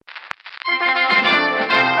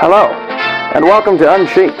Hello, and welcome to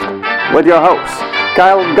Unsheathed with your hosts,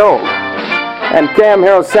 Kyle Gold and Cam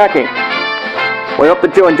Hirosaki. We hope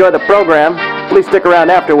that you enjoy the program. Please stick around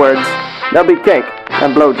afterwards. There'll be cake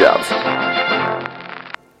and blowjobs.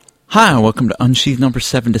 Hi, welcome to Unsheathed number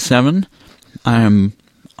 77. I am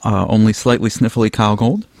only slightly sniffly Kyle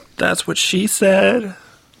Gold. That's what she said.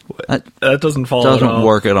 That doesn't follow Doesn't at all.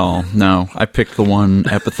 work at all. No, I picked the one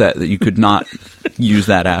epithet that you could not use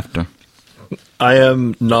that after. I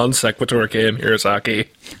am non sequitur Cam Hirosaki.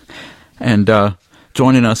 And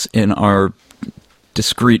joining us in our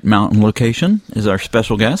discreet mountain location is our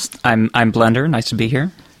special guest. I'm Blender. Nice to be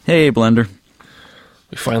here. Hey, Blender.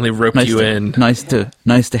 We finally roped you in. Nice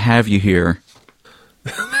to have you here.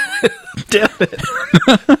 Damn it.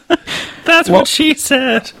 That's what she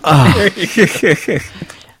said.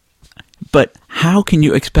 But how can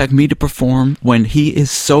you expect me to perform when he is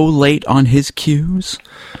so late on his cues?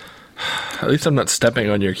 At least I'm not stepping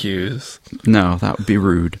on your cues. No, that would be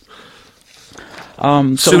rude.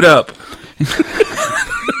 Suit up.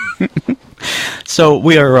 So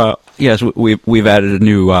we are, yes, we've added a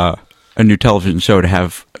new television show to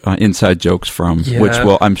have inside jokes from, which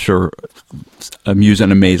will, I'm sure, amuse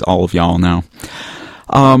and amaze all of y'all now.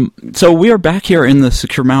 So we are back here in the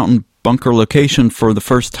Secure Mountain bunker location for the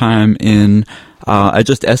first time in, I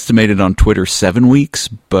just estimated on Twitter 7 weeks,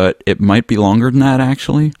 but it might be longer than that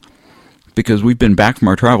actually, because we've been back from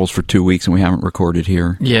our travels for 2 weeks and we haven't recorded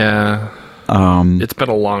here. Yeah. It's been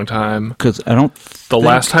a long time. Because I don't The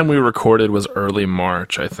last time we recorded was early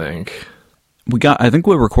March, I think. I think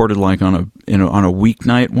we recorded like on a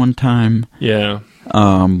weeknight one time. Yeah.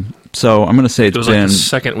 So I'm going to say It was like the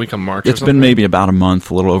second week of March. It's been maybe about a month,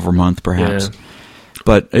 a little over a month perhaps. Yeah.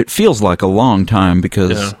 But it feels like a long time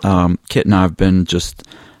because Kit and I have been just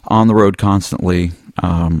on the road constantly.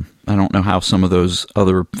 I don't know how some of those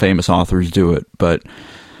other famous authors do it, but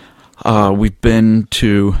we've been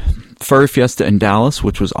to Furry Fiesta in Dallas,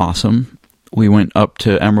 which was awesome. We went up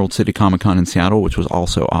to Emerald City Comic Con in Seattle, which was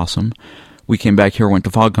also awesome. We came back here, went to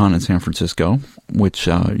FogCon in San Francisco, which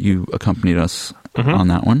you accompanied us on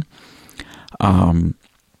that one.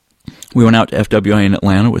 We went out to FWA in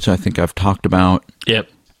Atlanta, which I think I've talked about. Yep.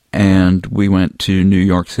 And we went to New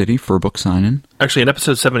York City for a book signing. Actually, in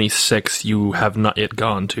episode 76, you have not yet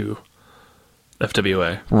gone to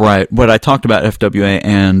FWA. Right. But I talked about FWA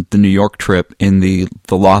and the New York trip in the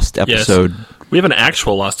Lost episode. Yes. We have an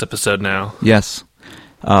actual Lost episode now. Yes.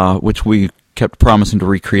 Which we kept promising to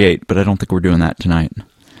recreate, but I don't think we're doing that tonight.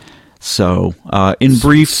 So, in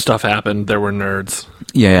brief... Stuff happened. There were nerds.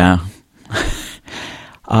 Yeah.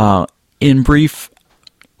 In brief,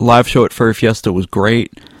 live show at Furry Fiesta was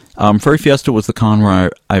great. Furry Fiesta was the con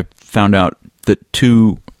where I found out that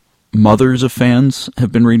 2 mothers of fans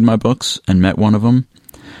have been reading my books and met one of them.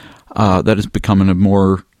 That is becoming a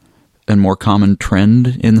more and more common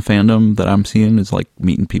trend in the fandom that I'm seeing is like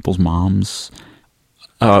meeting people's moms.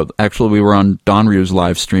 Actually, we were on Don Ryu's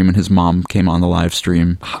live stream and his mom came on the live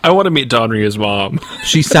stream. I want to meet Don Ryu's mom.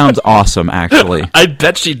 She sounds awesome, actually. I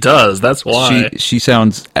bet she does. That's why. She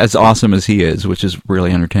sounds as awesome as he is, which is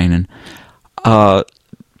really entertaining.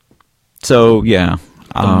 So, yeah.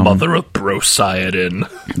 The mother of Brosiadin.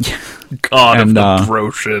 God of the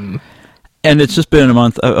Broshin. And it's just been a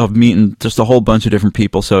month of meeting just a whole bunch of different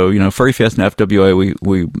people. So, you know, Furry Fest and FWA,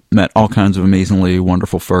 we met all kinds of amazingly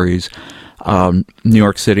wonderful furries. New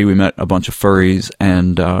York City, we met a bunch of furries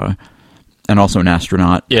and also an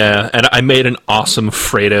astronaut. Yeah, and I made an awesome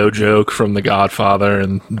Fredo joke from The Godfather,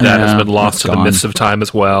 and that has been lost to the mists of time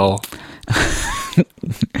as well.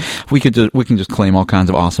 We can just claim all kinds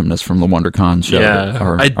of awesomeness from the WonderCon show.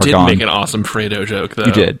 Yeah, I did make an awesome Fredo joke, though.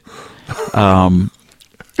 You did.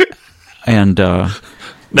 And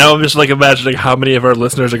now I'm just like imagining how many of our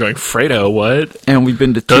listeners are going, Fredo, what? And we've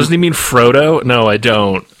been to Doesn't he mean Frodo? No, I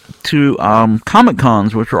don't. To Comic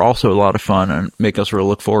Cons, which are also a lot of fun and make us really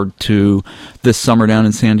look forward to this summer down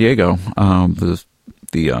in San Diego.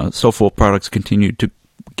 The Soulful products continue to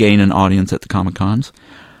gain an audience at the Comic Cons.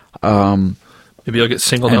 Maybe you'll get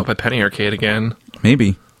singled out by Penny Arcade again.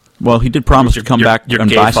 Maybe. Well, he did promise to come back and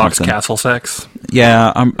buy Fox something. Castle sex.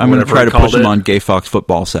 Yeah, I'm going to try to push him on Gay Fox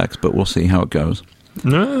football sex, but we'll see how it goes.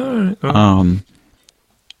 No.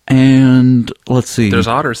 And let's see. There's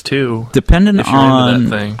otters too. Depending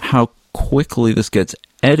on how quickly this gets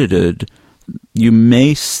edited, you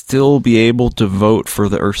may still be able to vote for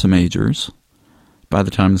the Ursa Majors by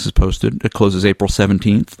the time this is posted. It closes April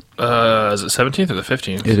 17th. Is it 17th or the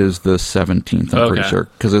 15th? It is the 17th, I'm pretty sure,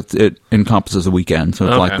 because it encompasses the weekend, so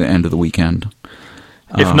it's like the end of the weekend.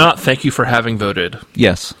 If not, thank you for having voted.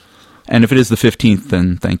 Yes. And if it is the 15th,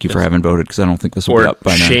 then thank you for having voted, because I don't think this will be up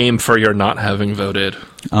by now. Shame for your not having voted.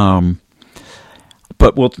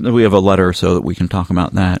 But we have a letter so that we can talk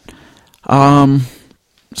about that.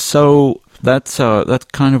 So that's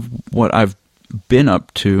kind of what I've been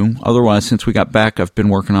up to. Otherwise, since we got back, I've been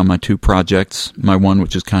working on my 2 projects. My one,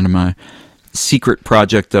 which is kind of my secret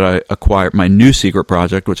project that I acquired, my new secret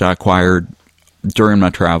project, which I acquired during my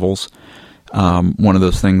travels. One of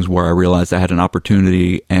those things where I realized I had an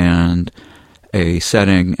opportunity and a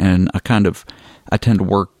setting, and I tend to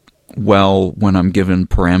work well when I'm given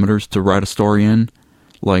parameters to write a story in.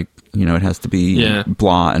 Like, it has to be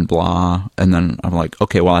blah and blah, and then I'm like,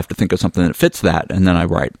 okay, well, I have to think of something that fits that, and then I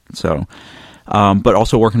write. So, but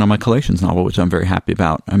also working on my Collations novel, which I'm very happy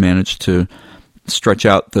about. I managed to stretch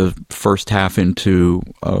out the first half into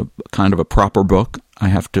a kind of a proper book. I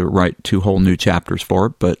have to write 2 whole new chapters for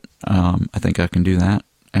it, but I think I can do that.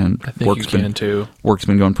 And I think you can too. Work's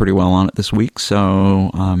been going pretty well on it this week,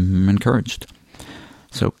 so I'm encouraged.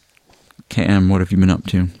 So, Cam, what have you been up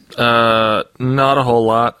to? Not a whole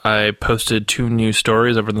lot. I posted 2 new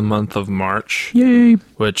stories over the month of March. Yay!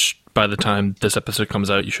 Which, by the time this episode comes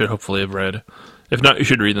out, you should hopefully have read. If not, you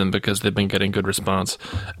should read them because they've been getting good response.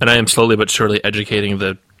 And I am slowly but surely educating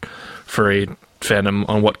the furry fandom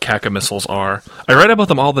on what caca missiles are. I write about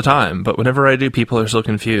them all the time, but whenever I do, people are so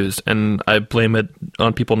confused, and I blame it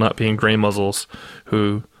on people not being gray muzzles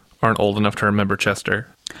who aren't old enough to remember Chester.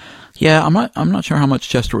 Yeah, I'm not sure how much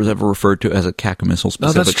Chester was ever referred to as a caca missile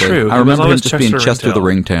specifically. Oh, that's true. I remember him just being Chester the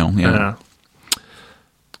Ringtail. Yeah.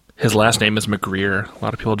 His last name is McGreer. A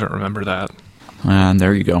lot of people don't remember that. And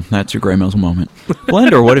there you go. That's your gray muzzle moment.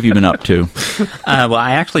 Blender, what have you been up to? Well,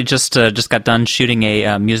 I actually just got done shooting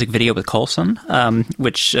a music video with Coulson,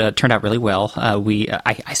 which turned out really well.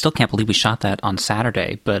 I still can't believe we shot that on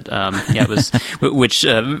Saturday, but it was. Which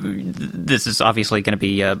this is obviously going to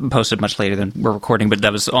be posted much later than we're recording, but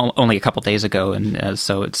that was only a couple days ago, and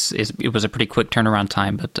so it was a pretty quick turnaround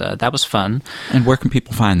time. But that was fun. And where can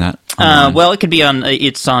people find that? Well, it could be on.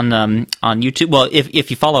 It's on YouTube. Well, if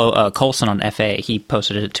you follow Coulson on FA, he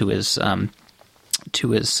posted it to his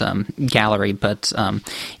gallery, but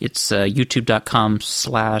it's youtube.com/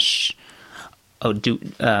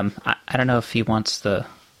 I don't know if he wants the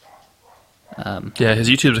his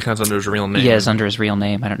YouTube account's under his real name. Yeah, it's under his real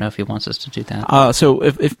name. I don't know if he wants us to do that. So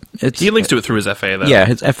if it's, he links to it through his FA, though. Yeah,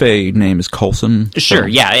 his FA name is Coulson. Sure, so,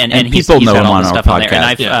 yeah, and he's people know got him all on the our stuff on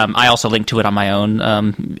podcast. there, and I also linked to it on my own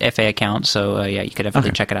FA account. So you could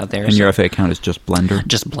definitely check it out there. And your FA account is just Blender.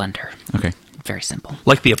 Just Blender. Okay. Very simple.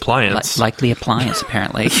 Like the appliance. Like the appliance,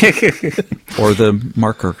 apparently. Or the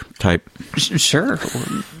marker type. Sure.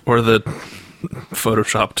 Or the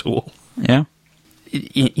Photoshop tool. Yeah.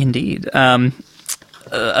 Indeed.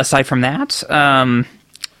 Aside from that,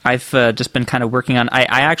 I've just been kind of working on.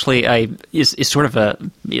 It's sort of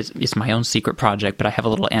it's my own secret project, but I have a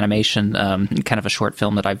little animation, kind of a short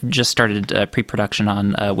film that I've just started pre-production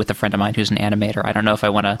on with a friend of mine who's an animator. I don't know if I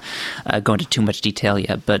want to go into too much detail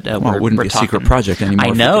yet, but it wouldn't be a secret project anymore.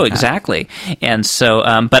 I know exactly, and so,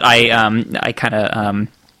 but I kind of.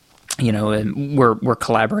 We're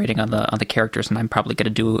collaborating on the characters, and I'm probably going to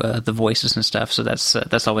do the voices and stuff. So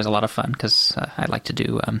that's always a lot of fun because I like to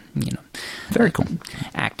do very cool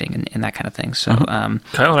acting and that kind of thing. So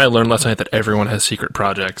Kyle and I learned last night that everyone has secret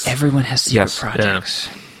projects. Everyone has secret projects.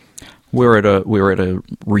 Yeah. We were at a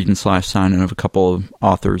read / sign-in of a couple of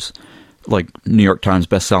authors, like New York Times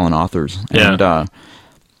best-selling authors, and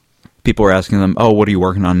people were asking them, "Oh, what are you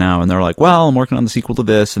working on now?" And they're like, "Well, I'm working on the sequel to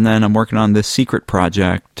this, and then I'm working on this secret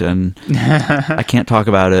project, and I can't talk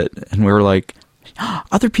about it." And we were like,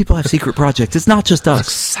 "Other people have secret projects. It's not just us." It's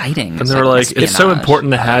exciting. And they were like, "It's so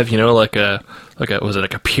important to have, like a was it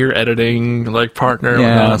like a peer editing partner?"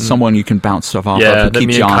 Yeah, someone you can bounce stuff off. Yeah, of then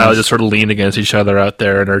me and Kyle just sort of leaned against each other out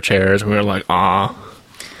there in our chairs, and we were like, "Ah."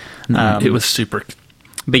 It was super.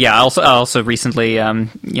 But yeah, I also recently, had.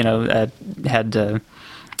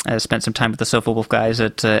 I spent some time with the Sofa Wolf guys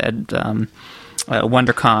at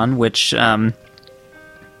WonderCon, which there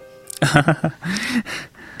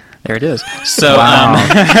it is. So,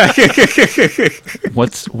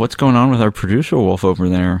 what's going on with our producer Wolf over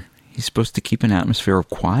there? He's supposed to keep an atmosphere of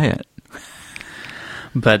quiet.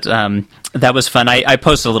 But That was fun. I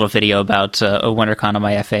posted a little video about WonderCon on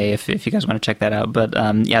my FA if you guys want to check that out. But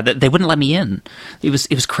they wouldn't let me in. It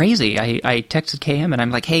was crazy. I texted KM and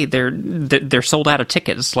I'm like, hey, they're sold out of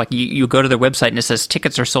tickets. Like you go to their website and it says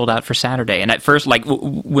tickets are sold out for Saturday. And at first, like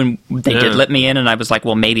when they did let me in, and I was like,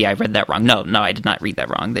 well, maybe I read that wrong. No, I did not read that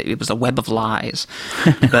wrong. It was a web of lies.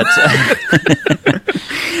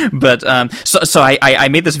 But so I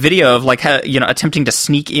made this video of like attempting to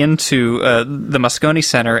sneak into the Moscone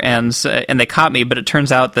Center and they caught me, but it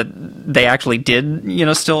turns out that they actually did,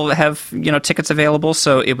 still have, tickets available.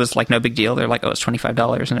 So it was like no big deal. They're like, oh, it's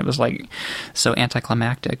 $25. And it was like so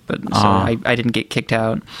anticlimactic, but so I didn't get kicked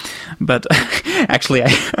out. But actually,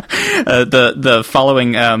 the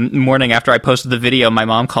following morning after I posted the video, my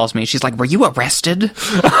mom calls me. She's like, were you arrested? And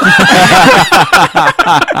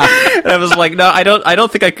I was like, no, I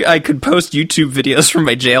don't think I could post YouTube videos from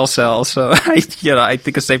my jail cell. So I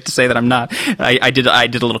think it's safe to say that I'm not. I did a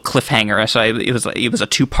little cliffhanger. So it was a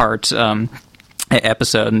 2-part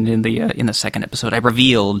episode, and in the second episode, I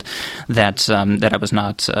revealed that I was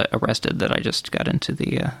not arrested, that I just got into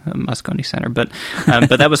the Moscone Center. But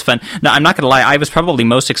that was fun. No, I'm not going to lie. I was probably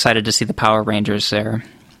most excited to see the Power Rangers there.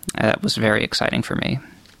 That was very exciting for me.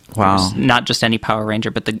 Wow! Not just any Power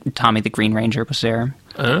Ranger, but Tommy the Green Ranger was there.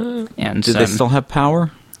 And do they still have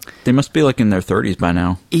power? They must be like in their 30s by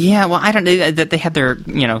now. Yeah, well, I don't know. They had their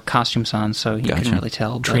costumes on, so you couldn't really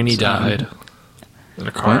tell. Trini died in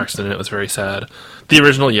a car accident. It was very sad. The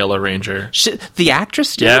original Yellow Ranger. The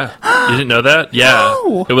actress did? Yeah. You didn't know that? Yeah.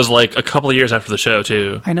 No. It was like a couple of years after the show,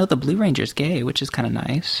 too. I know the Blue Ranger's gay, which is kind of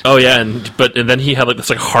nice. Oh, yeah, and then he had like this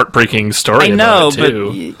like heartbreaking story about it,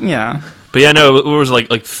 too. But yeah. But yeah, no, it was like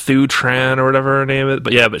Thu Tran or whatever her name is.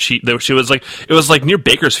 But yeah, but she was like, it was like near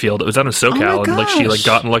Bakersfield. It was down in SoCal, and like she like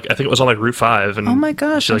got in like, I think it was on like Route 5, and oh my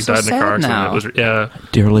gosh, she like died in a car accident. It was,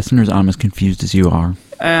 Dear listeners, I'm as confused as you are.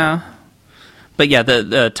 But yeah,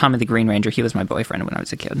 the Tommy the Green Ranger, he was my boyfriend when I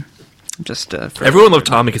was a kid. Just everyone loved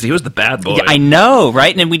Tommy because he was the bad boy. Yeah, I know,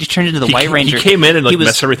 right? And then we just turned into the White Ranger. He came in and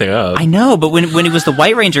messed everything up. I know, but when he was the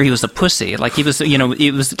White Ranger, he was a pussy. Like he was,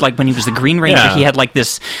 it was like when he was the Green Ranger, he had like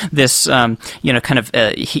this kind of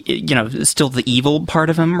still the evil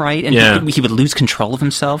part of him, right? And he would lose control of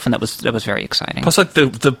himself, and that was very exciting. Plus, like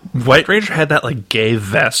the White Ranger had that like gay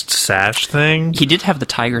vest sash thing. He did have the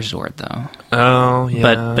Tiger Zord, though. Oh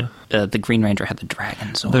yeah, but the Green Ranger had the Dragon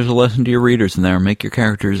Zord. There's a lesson to your readers in there: make your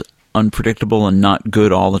characters unpredictable and not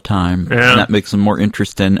good all the time. And that makes them more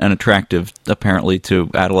interesting and attractive, apparently, to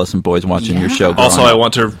adolescent boys watching your show. Also, I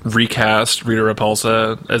want to recast Rita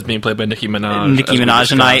Repulsa as being played by Nicki Minaj. Nicki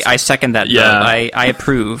Minaj, and I second that. Yeah. I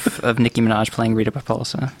approve of Nicki Minaj playing Rita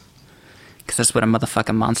Repulsa. Because that's what a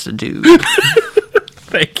motherfucking monster do.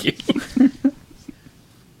 Thank you.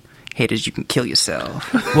 Haters, you can kill yourself.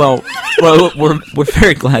 Well, we're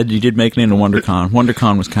very glad you did make it into WonderCon.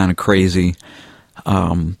 WonderCon was kind of crazy.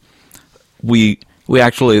 We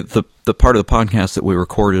actually, the part of the podcast that we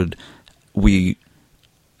recorded,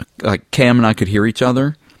 Cam and I could hear each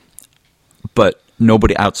other, but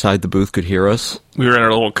nobody outside the booth could hear us. We were in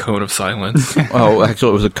our little cone of silence. Oh, actually,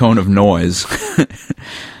 it was a cone of noise.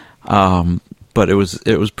 But it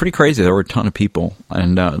was pretty crazy. There were a ton of people,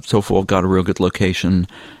 and Sofol got a real good location,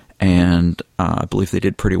 and I believe they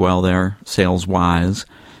did pretty well there, sales-wise.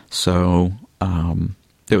 So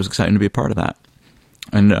it was exciting to be a part of that.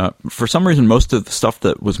 And for some reason, most of the stuff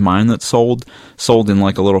that was mine that sold in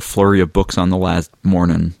like a little flurry of books on the last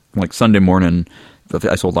morning. Like Sunday morning,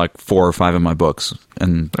 I sold like 4 or 5 of my books,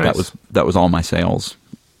 and nice. that was all my sales,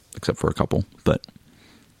 except for a couple. But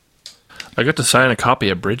I got to sign a copy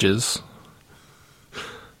of Bridges.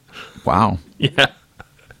 Wow. Yeah.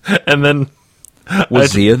 And then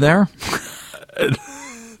was Zia there?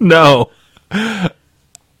 No.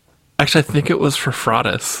 Actually, I think it was for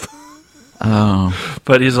Fraudus. Oh.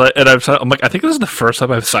 But he's like, and I'm like, I think this is the first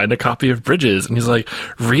time I've signed a copy of Bridges. And he's like,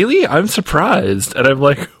 really? I'm surprised. And I'm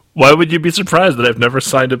like, why would you be surprised that I've never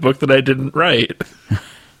signed a book that I didn't write?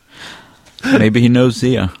 Maybe he knows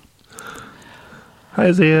Zia.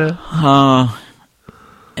 Hi, Zia.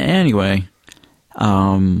 Anyway,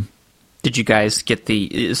 did you guys get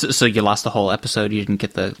so you lost the whole episode? You didn't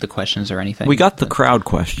get the questions or anything? We got the crowd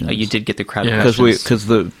questions. Oh, you did get the crowd questions. Because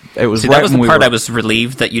it was that was the part I was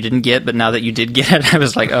relieved that you didn't get, but now that you did get it, I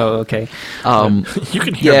was like, oh, okay. You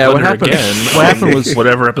can hear what happened again. What happened was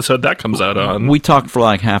whatever episode that comes out on. We talked for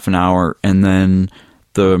like half an hour, and then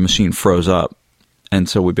the machine froze up, and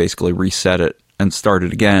so we basically reset it and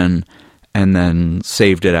started again, and then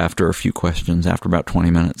saved it after a few questions after about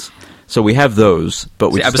 20 minutes. So we have those,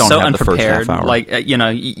 but we just don't have the first half hour. Like,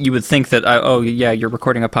 you would think that, you're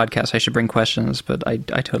recording a podcast, I should bring questions, but I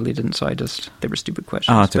totally didn't, so they were stupid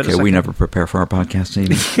questions. Oh, it's okay. We never prepare for our podcast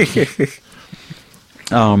either.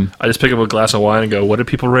 I just pick up a glass of wine and go, what did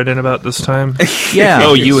people write in about this time? Yeah.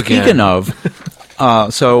 Oh, you again. Speaking of,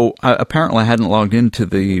 apparently I hadn't logged into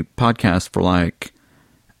the podcast for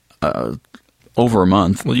over a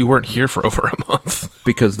month. Well, you weren't here for over a month.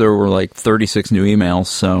 Because there were 36 new emails,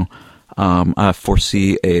 so I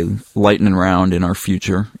foresee a lightning round in our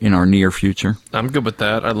near future. I'm good with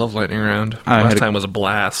that. I love lightning round. Last time was a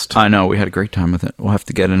blast. I know, we had a great time with it. We'll have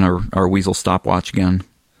to get in our Weasel stopwatch again.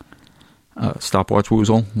 Stopwatch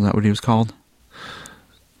Woozle, is that what he was called?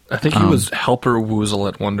 I think he was Helper Woozle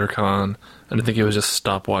at WonderCon, and I think he was just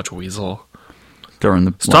Stopwatch Weasel. During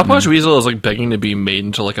the Stopwatch Weasel is begging to be made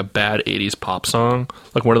into a bad 80s pop song,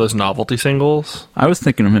 like one of those novelty singles. I was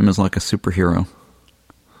thinking of him as a superhero.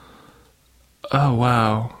 Oh,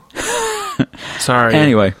 wow. Sorry.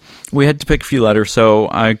 Anyway, we had to pick a few letters, so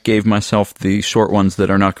I gave myself the short ones that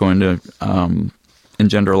are not going to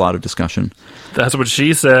engender a lot of discussion. That's what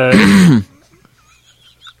she said.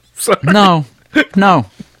 No. Sorry, no!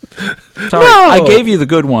 I gave you the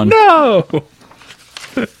good one. No!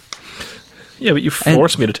 Yeah, but you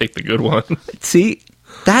forced me to take the good one. See?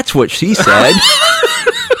 That's what she said.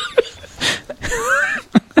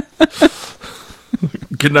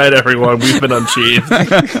 Good night, everyone. We've been Unsheathed.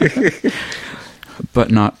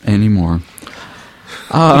 But not anymore.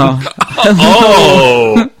 Oh!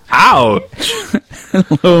 Ouch!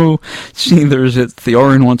 Hello, Sheathers. It's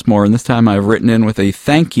Theorian once more, and this time I've written in with a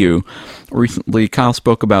thank you. Recently, Kyle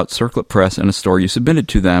spoke about Circlet Press and a story you submitted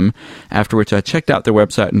to them, after which I checked out their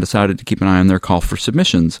website and decided to keep an eye on their call for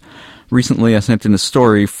submissions. Recently, I sent in a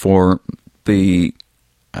story for the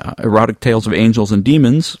erotic tales of angels and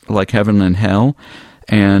demons, like heaven and hell,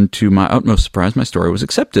 and to my utmost surprise, my story was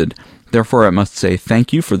accepted. Therefore, I must say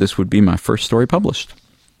thank you, for this would be my first story published.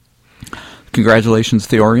 Congratulations,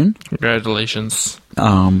 Theorian. Congratulations.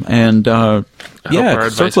 Circlet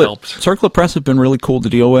Press have been really cool to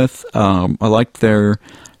deal with. I liked their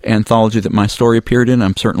anthology that my story appeared in.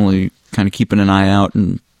 I'm certainly kind of keeping an eye out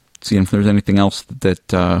and seeing if there's anything else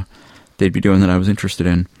that they'd be doing that I was interested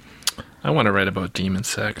in. I want to write about demon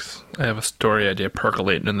sex. I have a story idea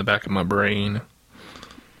percolating in the back of my brain.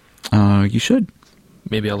 You should.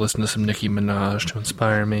 Maybe I'll listen to some Nicki Minaj to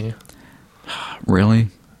inspire me. Really?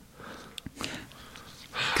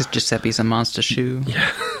 Because Giuseppe's a monster shoe. Yeah.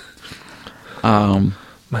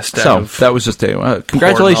 My stack of that was just a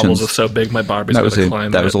congratulations. Novels is so big, my Barbie's going to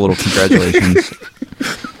climb. That was a little congratulations.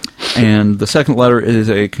 And the second letter is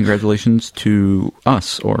a congratulations to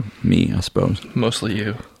us, or me, I suppose. Mostly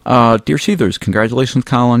you. Dear Sheathers, congratulations,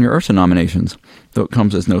 Kyle, on your Ursa nominations. Though it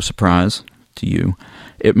comes as no surprise to you.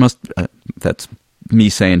 It must. That's me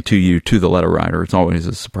saying to you, to the letter writer. It's always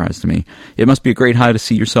a surprise to me. It must be a great high to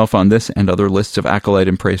see yourself on this and other lists of accolade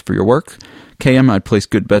and praise for your work. KM, I'd place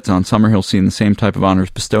good bets on Summerhill seeing the same type of honors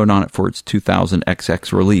bestowed on it for its 2000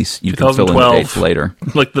 XX release. You can fill in the dates later.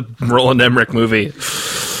 Like the Roland Emmerich movie.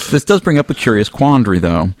 This does bring up a curious quandary,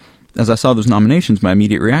 though. As I saw those nominations, my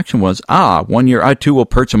immediate reaction was, 1 year I too will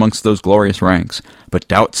perch amongst those glorious ranks. But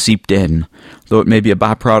doubt seeped in. Though it may be a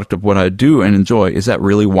byproduct of what I do and enjoy, is that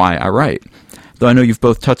really why I write? Though I know you've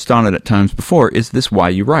both touched on it at times before, is this why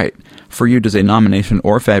you write? For you, does a nomination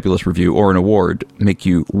or a fabulous review or an award make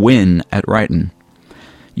you win at writing?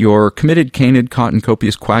 Your committed, canid, caught in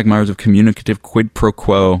copious quagmires of communicative quid pro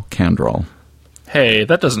quo, Candrel. Hey,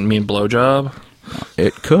 that doesn't mean blowjob.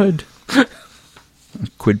 It could.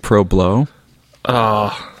 Quid pro blow.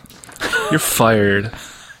 Oh, you're fired.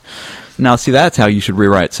 Now, see, that's how you should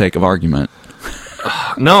rewrite Sake of Argument.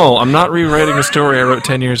 No, I'm not rewriting a story I wrote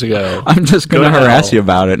 10 years ago. I'm just going to harass you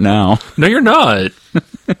about it now. No, you're not.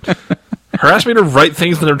 Harass me to write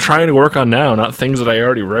things that I'm trying to work on now, not things that I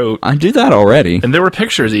already wrote. I do that already. And there were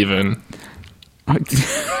pictures even. What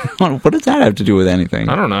does that have to do with anything?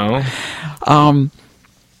 I don't know.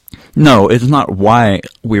 No, it's not why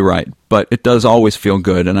we write, but it does always feel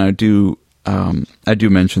good, and I do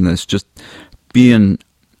mention this, just being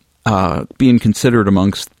considered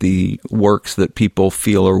amongst the works that people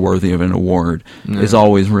feel are worthy of an award is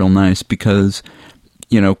always real nice, because,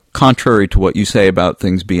 contrary to what you say about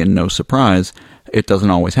things being no surprise, it doesn't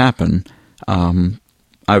always happen. I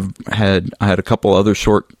had a couple other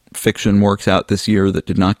short fiction works out this year that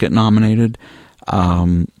did not get nominated.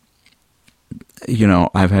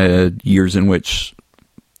 I've had years in which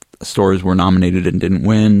stories were nominated and didn't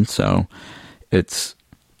win, so it's,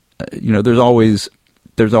 there's always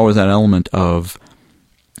that element of,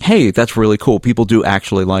 hey, that's really cool. People do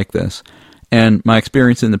actually like this. And my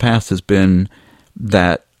experience in the past has been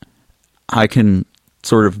that I can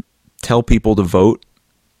sort of tell people to vote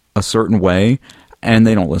a certain way, and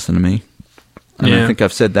they don't listen to me. And I think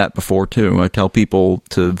I've said that before, too. I tell people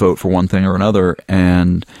to vote for one thing or another,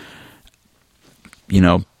 and,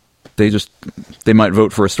 they might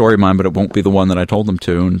vote for a story of mine, but it won't be the one that I told them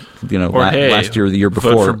to. And, last year or the year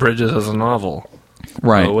before. Vote for Bridges as a novel.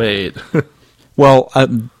 Right. Oh, wait. Well,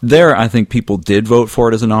 I think people did vote for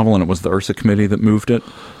it as a novel, and it was the Ursa committee that moved it.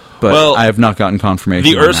 But I have not gotten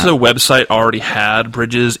confirmation. The Ursa website already had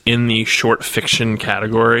Bridges in the short fiction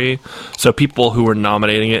category, so people who were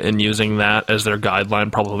nominating it and using that as their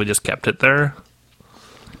guideline probably just kept it there.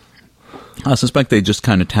 I suspect they just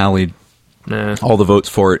kind of tallied all the votes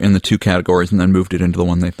for it in the two categories and then moved it into the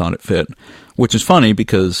one they thought it fit. Which is funny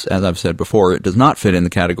because, as I've said before, it does not fit in the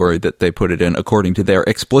category that they put it in according to their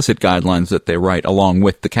explicit guidelines that they write along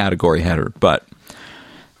with the category header. But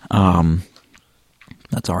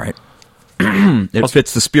that's all right. It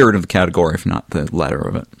fits the spirit of the category, if not the letter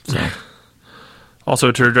of it. So.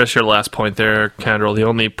 Also, to address your last point there, Candrel, the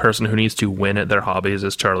only person who needs to win at their hobbies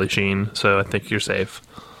is Charlie Sheen, so I think you're safe.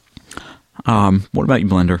 What about you,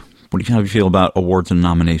 Blender? How do you feel about awards and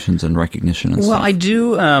nominations and recognition and stuff? Well, I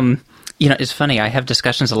do. It's funny. I have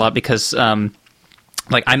discussions a lot because, I'm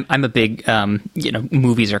a big,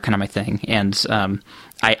 movies are kind of my thing, and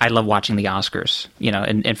I love watching the Oscars.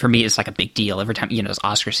 And for me, it's like a big deal every time. It's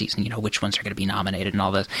Oscar season. Which ones are going to be nominated and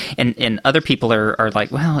all this. And other people are like,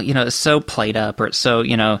 well, it's so played up, or it's so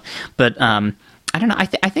but I don't know. I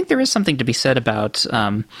think there is something to be said about.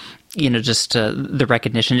 Just the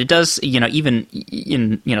recognition. It does, even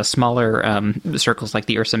in, smaller circles like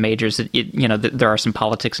the Ursa Majors, there are some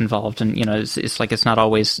politics involved, and, it's like it's not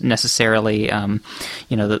always necessarily,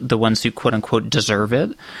 the ones who quote unquote deserve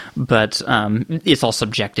it, but it's all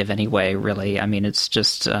subjective anyway, really. I mean, it's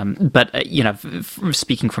just,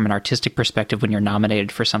 speaking from an artistic perspective, when you're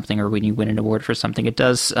nominated for something or when you win an award for something, it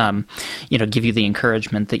does, give you the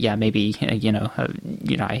encouragement that, maybe, I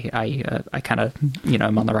kind of,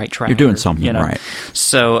 I'm on the right track. You're doing something right.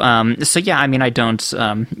 So yeah, I mean, I don't,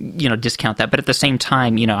 discount that, but at the same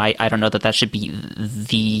time, I don't know that should be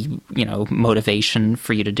the, motivation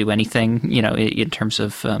for you to do anything, in terms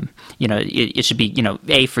of, it should be,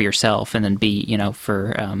 A, for yourself, and then B,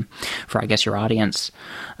 for I guess your audience,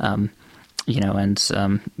 and,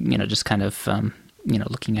 just kind of,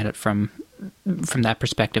 looking at it from that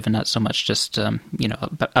perspective and not so much just,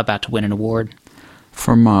 about to win an award.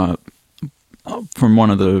 From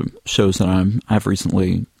one of the shows that I've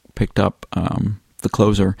recently picked up, The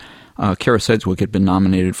Closer, Kara Sedgwick had been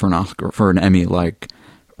nominated for an Emmy like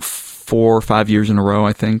 4 or 5 years in a row,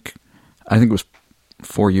 I think. I think it was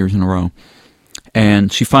 4 years in a row.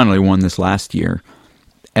 And she finally won this last year.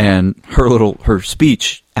 And her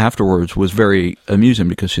speech afterwards was very amusing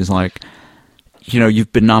because she's like,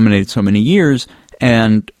 you've been nominated so many years,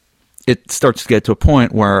 and it starts to get to a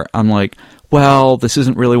point where I'm like, well, this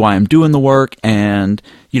isn't really why I'm doing the work, and,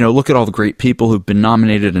 look at all the great people who've been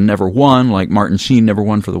nominated and never won, like Martin Sheen never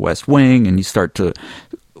won for The West Wing, and you start to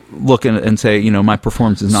look and say, my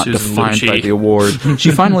performance is not Susan defined Lucci. by the award.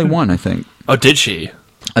 She finally won, I think. Oh, did she?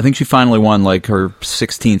 I think she finally won, like, her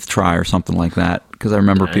 16th try or something like that, because I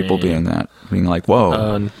remember people being like, whoa.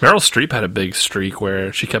 Meryl Streep had a big streak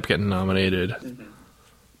where she kept getting nominated.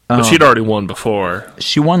 But she'd already won before.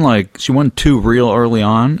 She won 2 real early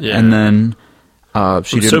on, and then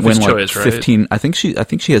she didn't win like 15. Right? I think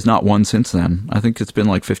she has not won since then. I think it's been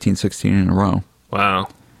like 15, 16 in a row. Wow.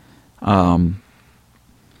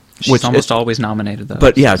 She's almost always nominated, though.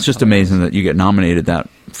 But yeah, it's just amazing that you get nominated that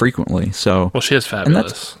frequently. So she is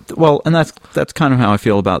fabulous. And that's kind of how I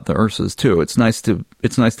feel about the Ursas too. It's nice to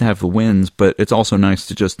have the wins, but it's also nice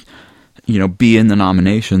to just be in the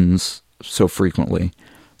nominations so frequently.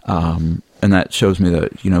 And that shows me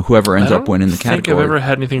that, whoever ends up winning the category. I don't think I've ever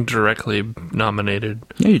had anything directly nominated.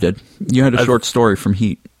 Yeah, you did. You had a short story from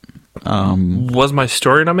Heat. Was my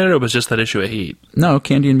story nominated, or was just that issue of Heat? No,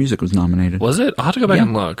 Candy and Music was nominated. Was it? I'll have to go back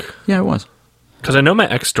and look. Yeah, it was. Because I know my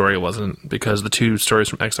X story wasn't, because the 2 stories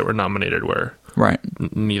from X that were nominated were. Right.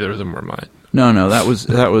 Neither of them were mine. No, that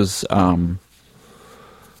was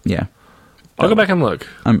yeah. I'll go back and look.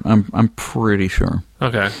 I'm pretty sure.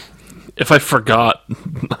 Okay. If I forgot,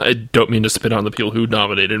 I don't mean to spit on the people who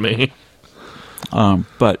nominated me.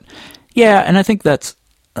 But yeah, and I think that's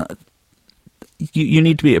you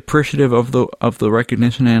need to be appreciative of the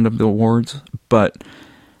recognition and of the awards. But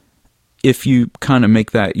if you kind of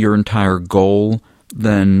make that your entire goal,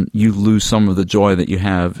 then you lose some of the joy that you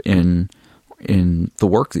have in the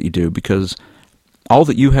work that you do. Because all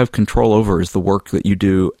that you have control over is the work that you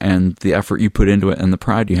do and the effort you put into it and the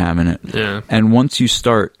pride you have in it. Yeah. And once you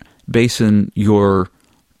start basing your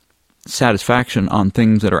satisfaction on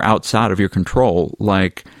things that are outside of your control,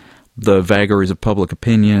 like the vagaries of public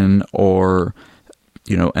opinion or,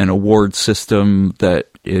 an award system that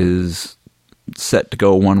is set to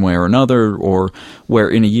go one way or another, or where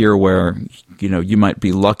in a year where, you might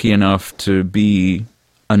be lucky enough to be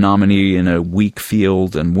a nominee in a weak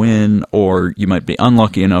field and win, or you might be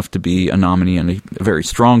unlucky enough to be a nominee in a very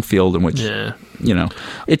strong field in which,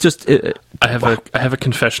 it just... I have a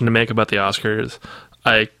confession to make about the Oscars.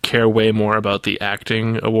 I care way more about the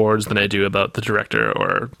acting awards than I do about the director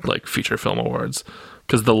or like feature film awards,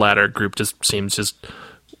 because the latter group just seems just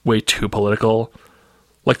way too political.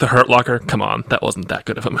 Like The Hurt Locker, come on, that wasn't that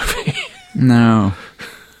good of a movie. No.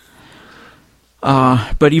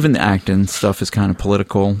 But even the acting stuff is kind of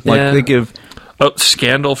political. Like they give... Oh,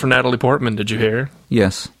 Scandal for Natalie Portman, did you hear?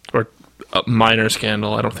 Yes. Or a minor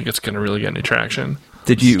scandal. I don't think it's going to really get any traction.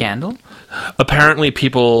 Did you... Scandal? Apparently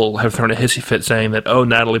people have thrown a hissy fit saying that,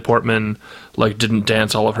 Natalie Portman didn't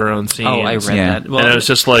dance all of her own scenes. Oh, I read that. Well, and it was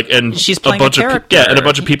just and she's playing a character. And a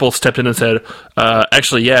bunch of people stepped in and said,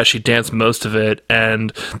 actually, she danced most of it.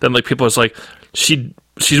 And then people was like, she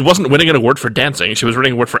wasn't winning an award for dancing. She was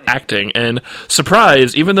winning an award for acting. And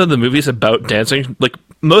surprise, even though the movie's about dancing,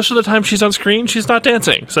 most of the time she's on screen, she's not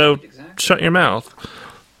dancing. So shut your mouth.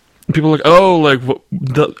 And people are like,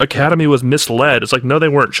 the Academy was misled. It's like, no, they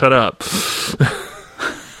weren't. Shut up.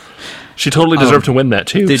 She totally deserved to win that,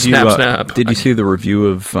 too. Did Snap. Did you see the review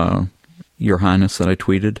of Your Highness that I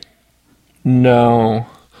tweeted? No.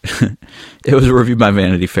 It was a review by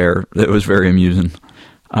Vanity Fair. It was very amusing.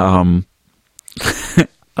 I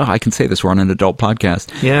can say this, we're on an adult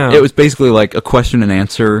podcast. Yeah. It was basically like a question and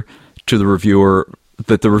answer to the reviewer,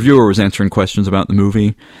 that the reviewer was answering questions about the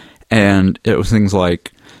movie, and it was things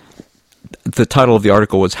like, the title of the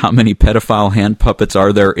article was, "How many pedophile hand puppets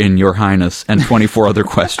are there in Your Highness?" and 24 other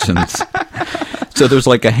questions. So there's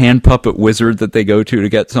like a hand puppet wizard that they go to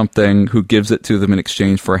get something, who gives it to them in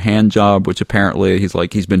exchange for a hand job, which apparently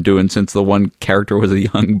he's been doing since the one character was a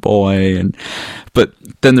young boy. But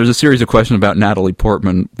then there's a series of questions about Natalie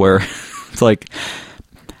Portman where it's like,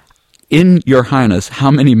 in Your Highness,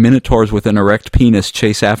 how many minotaurs with an erect penis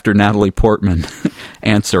chase after Natalie Portman?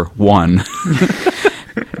 Answer, 1.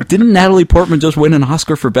 Didn't Natalie Portman just win an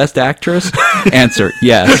Oscar for Best Actress? Answer,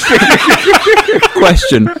 yes.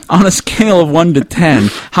 Question, on a scale of 1 to 10,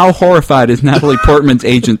 how horrified is Natalie Portman's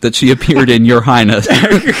agent that she appeared in Your Highness?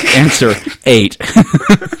 Answer, 8.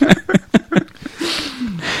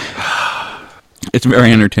 It's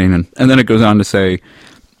very entertaining. And then it goes on to say,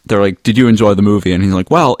 they're like, did you enjoy the movie? And he's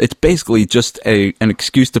like, well, it's basically just an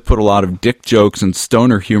excuse to put a lot of dick jokes and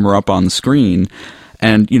stoner humor up on the screen.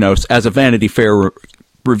 And, as a Vanity Fair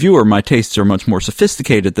reviewer, my tastes are much more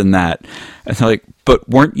sophisticated than that. And they're like, but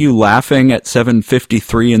weren't you laughing at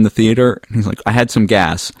 7:53 in the theater? And he's like, I had some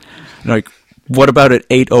gas. And like, what about at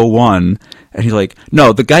 8:01? And he's like,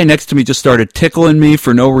 no, the guy next to me just started tickling me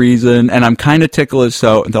for no reason, and I'm kind of ticklish,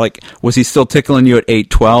 so... And they're like, was he still tickling you at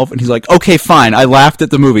 8:12? And he's like, okay, fine, I laughed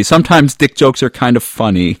at the movie. Sometimes dick jokes are kind of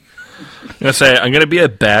funny. I'm going to be a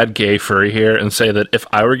bad gay furry here and say that if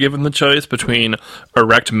I were given the choice between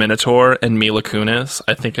Erect Minotaur and Mila Kunis,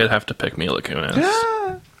 I think I'd have to pick Mila Kunis.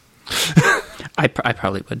 Yeah. I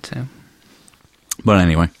probably would, too. But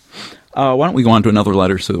anyway... why don't we go on to another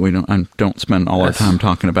letter so that we don't spend all our time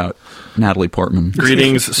talking about Natalie Portman.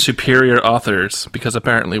 Greetings, superior authors, because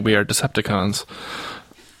apparently we are Decepticons.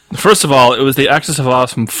 First of all, it was the Axis of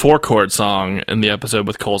Awesome 4-chord song in the episode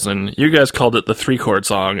with Coulson. You guys called it the 3-chord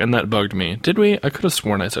song, and that bugged me. Did we? I could have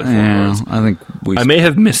sworn I said 4 chords. I think I may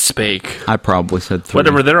have misspake. I probably said 3.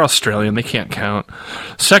 Whatever, they're Australian, they can't count.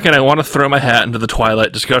 Second, I want to throw my hat into the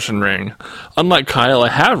Twilight discussion ring. Unlike Kyle, I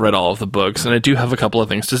have read all of the books, and I do have a couple of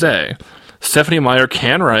things to say. Stephenie Meyer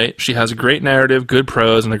can write. She has a great narrative, good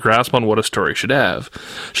prose, and a grasp on what a story should have.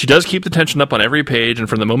 She does keep the tension up on every page, and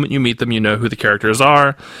from the moment you meet them, you know who the characters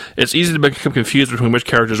are. It's easy to become confused between which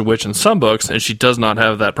character is which in some books, and she does not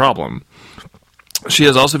have that problem. She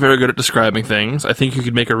is also very good at describing things. I think you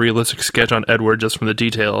could make a realistic sketch on Edward just from the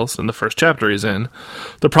details in the first chapter he's in.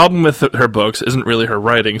 The problem with her books isn't really her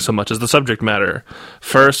writing so much as the subject matter.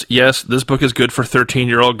 First, yes, this book is good for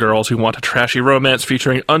 13-year-old girls who want a trashy romance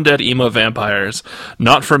featuring undead emo vampires.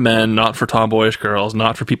 Not for men, not for tomboyish girls,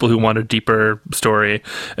 not for people who want a deeper story,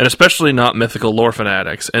 and especially not mythical lore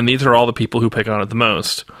fanatics, and these are all the people who pick on it the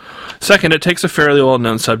most. Second, it takes a fairly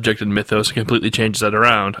well-known subject and mythos and completely changes that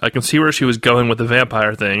around. I can see where she was going with the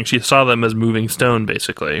vampire thing. She saw them as moving stone,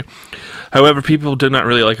 basically. However, people did not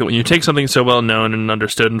really like it when you take something so well-known and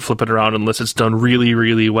understood and flip it around unless it's done really,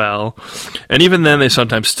 really well. And even then, they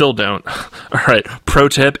sometimes still don't. Alright, pro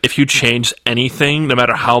tip, if you change anything, no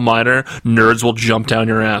matter how minor, nerds will jump down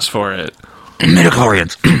your ass for it.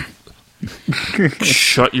 Midichlorians.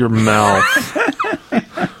 Shut your mouth.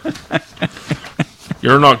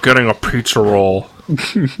 You're not getting a pizza roll.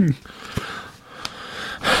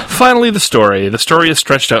 Finally, the story. The story is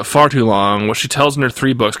stretched out far too long. What she tells in her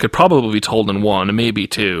 3 books could probably be told in 1, maybe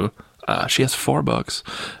 2. She has 4 books.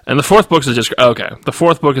 And the 4th book is just... Okay, the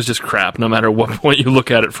 4th book is just crap, no matter what point you look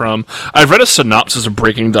at it from. I've read a synopsis of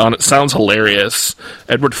Breaking Dawn. It sounds hilarious.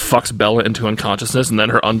 Edward fucks Bella into unconsciousness, and then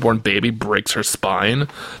her unborn baby breaks her spine.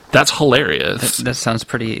 That's hilarious. That sounds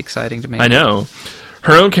pretty exciting to me. I know.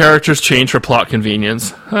 Her own characters change for plot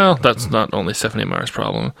convenience. Well, that's not only Stephanie Meyer's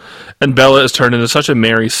problem. And Bella is turned into such a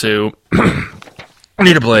Mary Sue,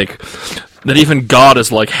 Anita Blake, that even God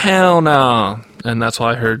is like, hell no. And that's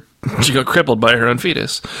why she got crippled by her own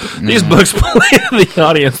fetus. These books play to the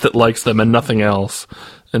audience that likes them and nothing else.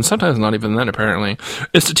 And sometimes not even then, apparently.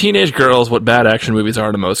 It's to teenage girls what bad action movies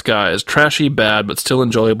are to most guys. Trashy, bad, but still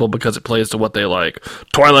enjoyable because it plays to what they like.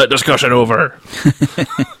 Twilight discussion over.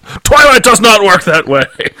 Twilight does not work that way.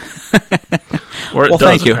 Well,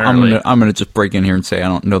 thank you. Apparently. I'm gonna just break in here and say I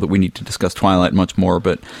don't know that we need to discuss Twilight much more,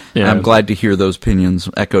 but yeah. I'm glad to hear those opinions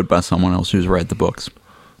echoed by someone else who's read the books.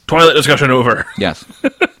 Twilight discussion over. Yes.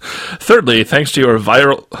 Thirdly, thanks to your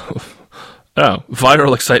viral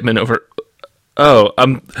excitement over...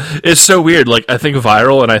 it's so weird. Like, I think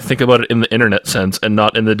viral, and I think about it in the internet sense, and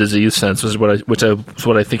not in the disease sense, which is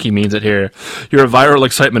what I think he means it here. Your viral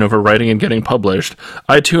excitement over writing and getting published.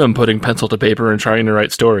 I too am putting pencil to paper and trying to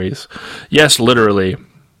write stories. Yes, literally.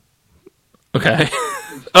 Okay.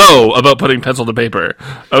 About putting pencil to paper.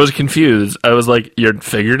 I was confused. I was like, you're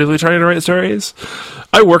figuratively trying to write stories?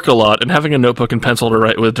 I work a lot, and having a notebook and pencil to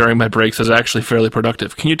write with during my breaks is actually fairly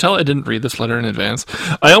productive. Can you tell I didn't read this letter in advance?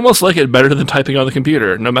 I almost like it better than typing on the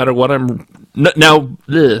computer, no matter what I'm...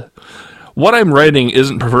 What I'm writing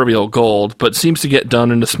isn't proverbial gold, but seems to get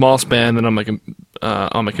done in a small span than on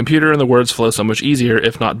my computer, and the words flow so much easier,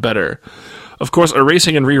 if not better. Of course,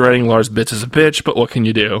 erasing and rewriting large bits is a bitch, but what can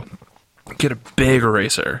you do? Get a big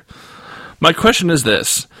eraser. My question is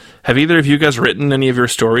this. Have either of you guys written any of your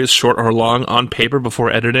stories, short or long, on paper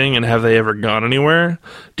before editing, and have they ever gone anywhere?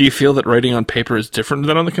 Do you feel that writing on paper is different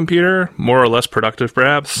than on the computer? More or less productive,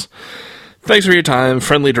 perhaps? Thanks for your time.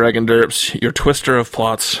 Friendly Dragon Derps. Your twister of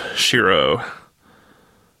plots, Shiro.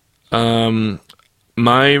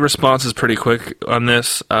 My response is pretty quick on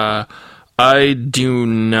this. I do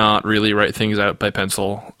not really write things out by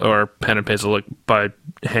pencil or pen and pencil, like by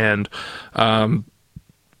hand. I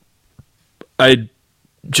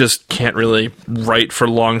just can't really write for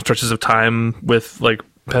long stretches of time with like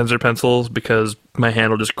pens or pencils because my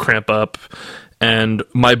hand will just cramp up and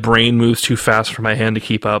my brain moves too fast for my hand to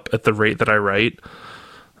keep up at the rate that I write.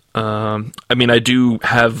 I mean, I do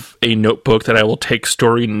have a notebook that I will take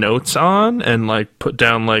story notes on and like put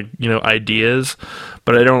down like, ideas,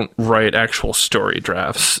 but I don't write actual story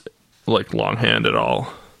drafts like longhand at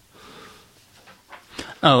all.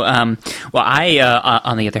 Well, I,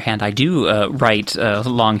 on the other hand, I do write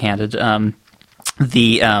long-handed.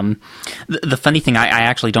 The funny thing, I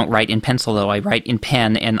actually don't write in pencil, though. I write in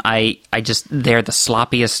pen, and they're the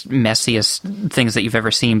sloppiest, messiest things that you've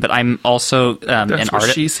ever seen. But I'm also an artist. That's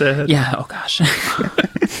what she said. Yeah, oh gosh.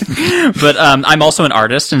 But I'm also an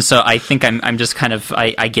artist, and so I think I'm just kind of,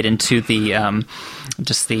 I get into the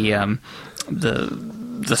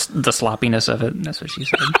sloppiness of it. That's what she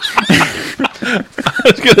said. I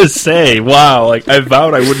was gonna say, wow! Like I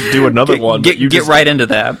vowed I wouldn't do another one. Get right into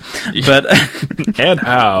that, but and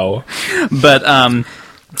how? But I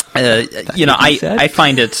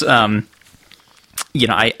find it. I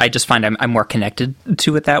just find I'm more connected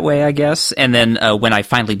to it that way, I guess. And then when I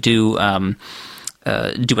finally do a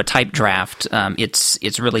type draft,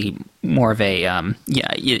 it's really more of a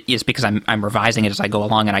it's because I'm revising it as I go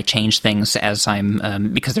along, and I change things as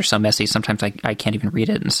I'm because they're so messy. Sometimes I can't even read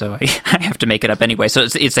it, and so I have to make it up anyway. So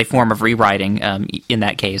it's a form of rewriting in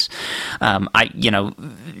that case.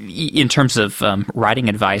 in terms of writing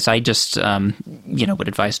advice, I just would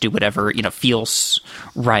advise do whatever feels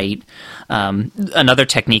right. Another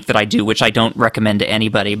technique that I do, which I don't recommend to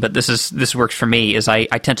anybody, but this works for me, is I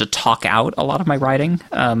tend to talk out a lot of my writing.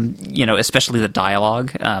 Especially the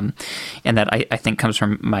dialogue, and that I think comes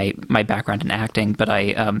from my background in acting. But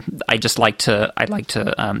I just like to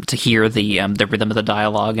hear the rhythm of the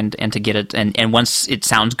dialogue and to get it. And once it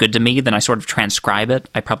sounds good to me, then I sort of transcribe it.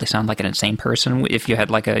 I probably sound like an insane person if you had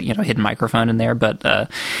like a hidden microphone in there, but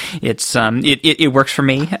it works for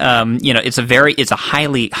me. It's a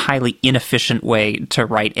highly inefficient way to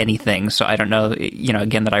write anything. So I don't know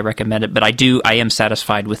again that I recommend it, but I am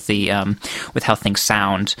satisfied with the with how things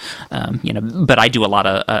sound. But I do a lot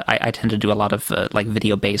of I tend to do a lot of like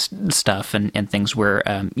video based stuff and things where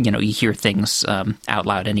you hear things out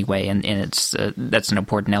loud anyway, and it's that's an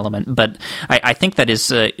important element. But I think that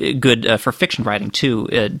is good for fiction writing too,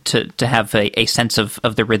 to have a sense of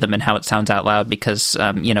the rhythm and how it sounds out loud, because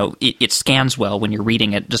it scans well when you're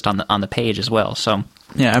reading it just on the page as well. So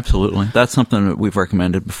yeah, absolutely. That's something that we've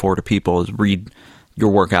recommended before to people, is read your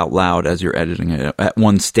work out loud as you're editing it at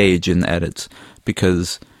one stage in the edits,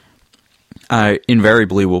 because I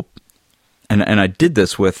invariably will, and I did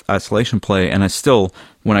this with Isolation Play, and I still,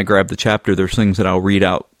 when I grab the chapter, there's things that I'll read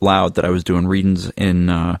out loud that I was doing readings in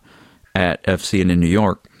at FC and in New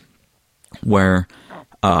York, where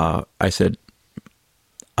I said,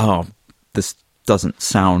 oh, this doesn't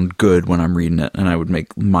sound good when I'm reading it, and I would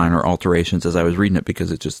make minor alterations as I was reading it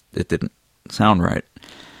because it didn't sound right.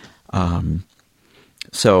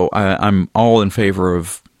 So I'm all in favor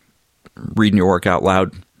of reading your work out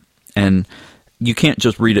loud, and you can't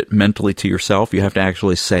just read it mentally to yourself. You have to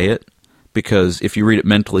actually say it, because if you read it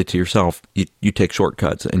mentally to yourself, you take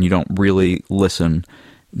shortcuts and you don't really listen.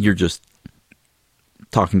 You're just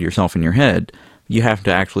talking to yourself in your head. You have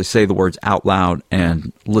to actually say the words out loud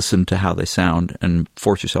and listen to how they sound and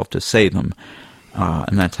force yourself to say them.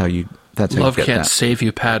 And that's how you get that. Love can't save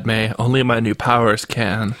you, Padme. Only my new powers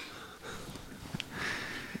can.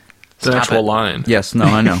 It's an actual line. Yes, no,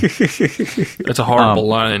 I know. It's a horrible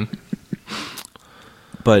line.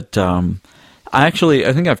 But I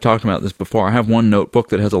think I've talked about this before. I have one notebook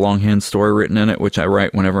that has a longhand story written in it, which I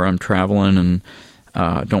write whenever I'm traveling and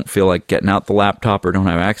don't feel like getting out the laptop or don't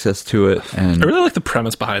have access to it. And I really like the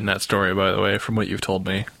premise behind that story, by the way, from what you've told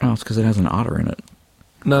me. Oh, it's because it has an otter in it.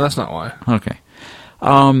 No, that's not why. Okay.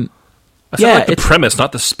 I like the premise,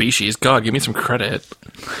 not the species. God, give me some credit.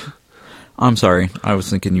 I'm sorry. I was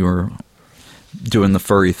thinking you were doing the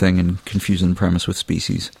furry thing and confusing the premise with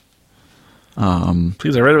species.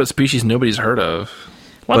 Please, I read about species nobody's heard of.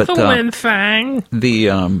 What's the wind thing?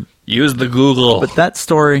 Use the Google. But that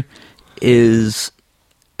story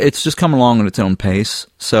it's just coming along at its own pace,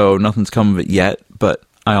 so nothing's come of it yet, but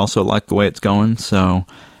I also like the way it's going, so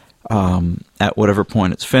at whatever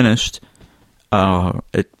point it's finished, I'll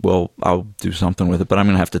do something with it, but I'm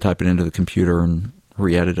going to have to type it into the computer and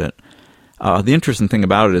re-edit it. The interesting thing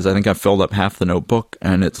about it is I think I filled up half the notebook,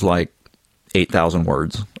 and it's like 8,000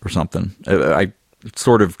 words or something. I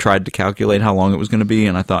sort of tried to calculate how long it was going to be,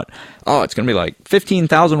 and I thought, oh, it's going to be like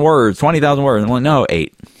 15,000 words, 20,000 words. And I'm like, no,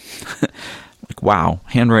 8. Like, wow,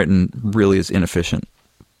 handwriting really is inefficient.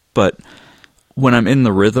 But when I'm in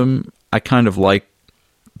the rhythm, I kind of like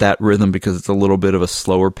that rhythm because it's a little bit of a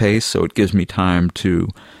slower pace, so it gives me time to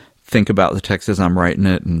think about the text as I'm writing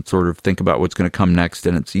it and sort of think about what's going to come next,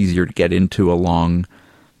 and it's easier to get into a long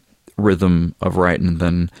rhythm of writing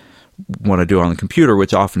than what I do on the computer,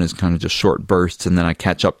 which often is kind of just short bursts, and then I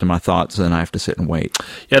catch up to my thoughts, and then I have to sit and wait.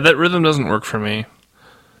 Yeah, that rhythm doesn't work for me.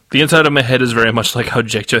 The inside of my head is very much like how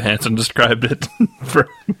Jake Johansson described it. For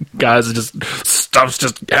guys, stuff's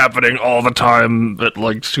just happening all the time at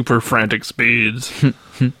like super frantic speeds.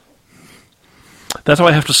 That's why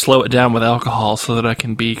I have to slow it down with alcohol so that I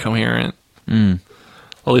can be coherent. At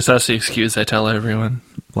least that's the excuse I tell everyone.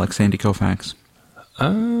 Like Sandy Koufax.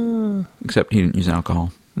 Except he didn't use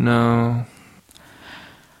alcohol. No.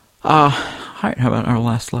 All right, how about our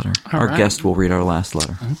last letter? Our guest will read our last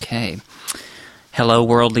letter. Okay. Hello,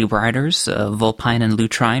 worldly writers, Vulpine and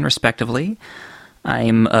Lutrine, respectively.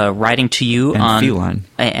 I'm writing to you on... Feline.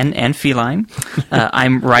 And Feline.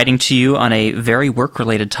 I'm writing to you on a very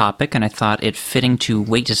work-related topic, and I thought it fitting to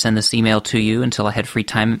wait to send this email to you until I had free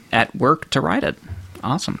time at work to write it.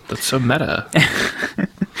 Awesome. That's so meta.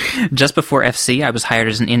 Just before FC, I was hired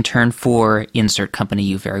as an intern for insert company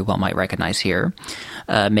you very well might recognize here,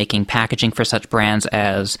 making packaging for such brands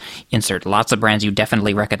as insert lots of brands you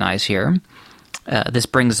definitely recognize here. This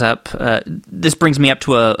brings me up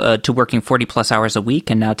to working 40 plus hours a week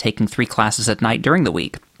and now taking 3 classes at night during the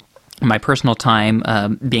week. My personal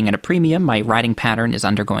time being at a premium, my writing pattern is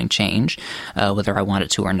undergoing change, whether I want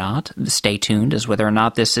it to or not. Stay tuned as whether or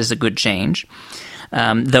not this is a good change.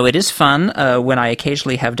 Though it is fun when I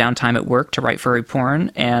occasionally have downtime at work to write furry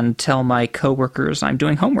porn and tell my coworkers I'm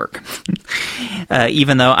doing homework.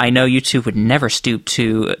 Even though I know you two would never stoop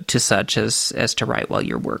to such as to write while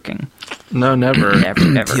you're working. No, never.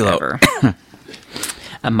 Never.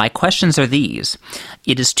 My questions are these.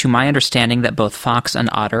 It is to my understanding that both Fox and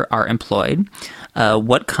Otter are employed.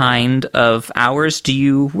 What kind of hours do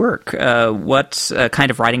you work? What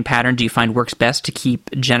kind of writing pattern do you find works best to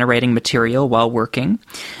keep generating material while working?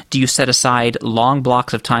 Do you set aside long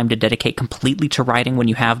blocks of time to dedicate completely to writing when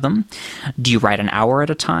you have them? Do you write an hour at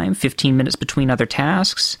a time, 15 minutes between other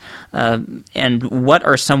tasks? And what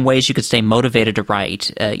are some ways you could stay motivated to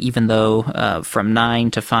write, even though from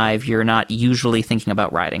 9 to 5 you're not usually thinking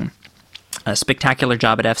about writing? A spectacular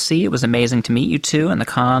job at FC. It was amazing to meet you two, and the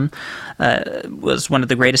con was one of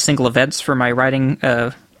the greatest single events for my writing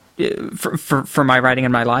for my writing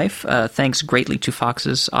in my life. Thanks greatly to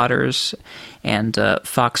Foxes, Otters, and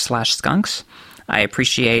Fox/Skunks. I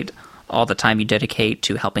appreciate all the time you dedicate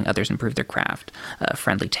to helping others improve their craft.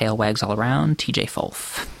 Friendly tail wags all around, TJ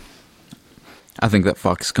Fulf. I think that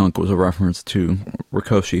Fox Skunk was a reference to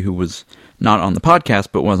Rikoshi, who was not on the podcast,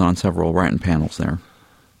 but was on several writing panels there.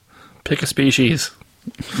 Pick a species.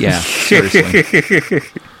 Yeah, seriously.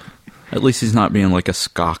 At least he's not being like a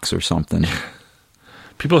Skox or something.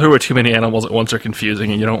 People who are too many animals at once are confusing,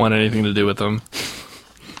 and you don't want anything to do with them.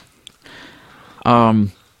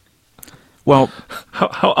 Well,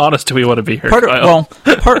 how honest do we want to be here? Part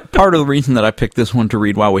of the reason that I picked this one to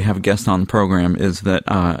read while we have a guest on the program is that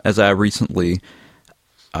as I recently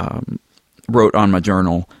wrote on my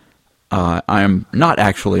journal, I am not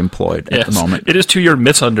actually employed at the moment. It is to your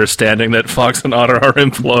misunderstanding that Fox and Otter are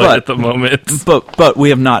employed at the moment. But we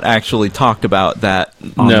have not actually talked about that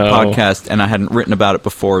on the podcast, and I hadn't written about it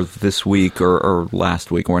before this week or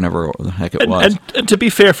last week or whenever the heck it was. And to be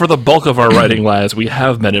fair, for the bulk of our writing lives, we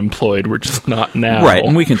have been employed. We're just not now. Right,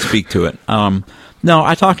 and we can speak to it. No,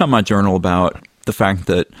 I talked on my journal about the fact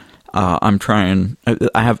that I'm trying...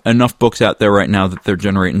 I have enough books out there right now that they're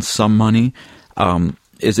generating some money.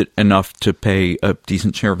 Is it enough to pay a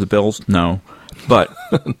decent share of the bills? No. But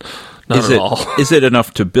is it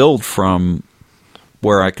enough to build from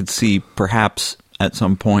where I could see perhaps at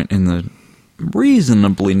some point in the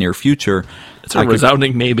reasonably near future? It's a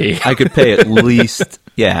resounding maybe. I could pay at least...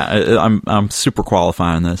 Yeah, I'm super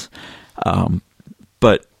qualifying this.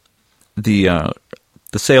 But the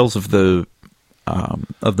sales of the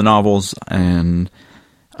novels and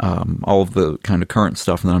all of the kind of current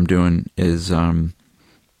stuff that I'm doing is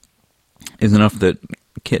enough that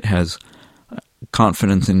Kit has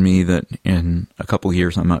confidence in me that in a couple of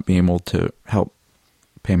years I might be able to help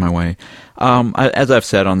pay my way. As I've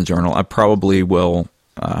said on the journal, I probably will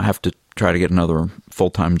have to try to get another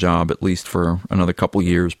full-time job at least for another couple of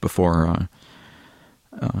years before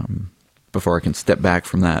I can step back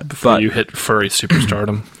from that. Before you hit furry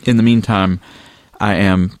superstardom. In the meantime, I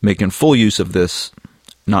am making full use of this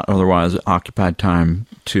not otherwise occupied time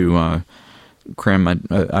to cram my...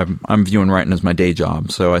 I'm viewing writing as my day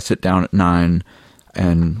job, so I sit down at 9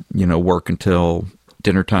 and work until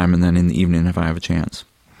dinner time, and then in the evening if I have a chance.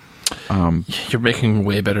 You're making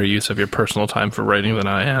way better use of your personal time for writing than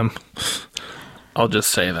I am. I'll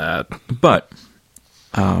just say that. But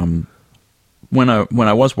when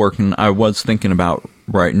I was working, I was thinking about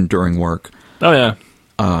writing during work. Oh yeah.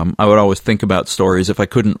 I would always think about stories. If I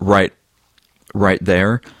couldn't write right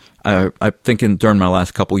there, I'm thinking during my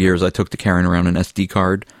last couple years, I took to carrying around an SD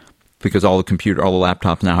card because all the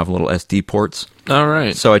laptops now have little SD ports. All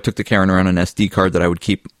right. So I took to carrying around an SD card that I would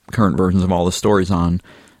keep current versions of all the stories on.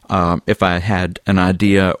 If I had an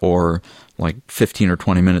idea or like 15 or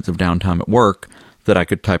 20 minutes of downtime at work that I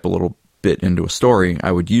could type a little bit into a story,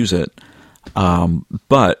 I would use it.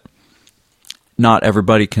 But not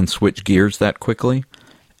everybody can switch gears that quickly,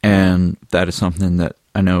 and that is something that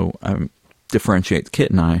I know differentiates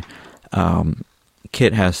Kit and I.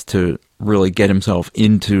 Kit has to really get himself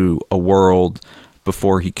into a world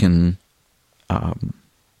before he can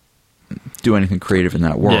do anything creative in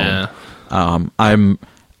that world. Yeah.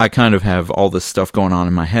 I kind of have all this stuff going on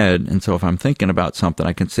in my head, and so if I'm thinking about something,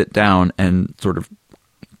 I can sit down and sort of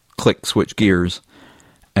switch gears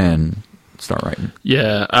and start writing.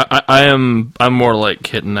 Yeah, I'm more like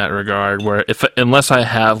Kit in that regard, where unless I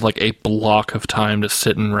have like a block of time to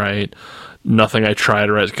sit and write, nothing I try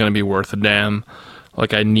to write is going to be worth a damn.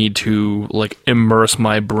 Like I need to like immerse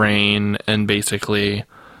my brain and basically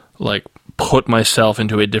like put myself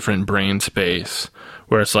into a different brain space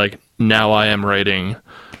where it's like now I am writing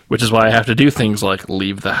which is why I have to do things like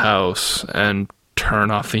leave the house and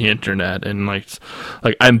turn off the internet, and like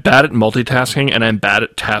I'm bad at multitasking, and I'm bad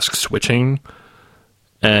at task switching,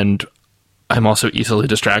 and I'm also easily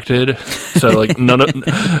distracted. So like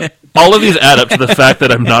all of these add up to the fact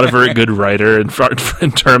that I'm not a very good writer in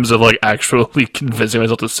terms of like actually convincing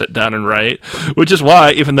myself to sit down and write, which is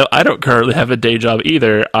why, even though I don't currently have a day job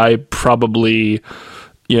either, I probably,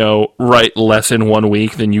 write less in 1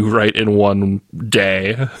 week than you write in 1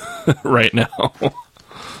 day right now.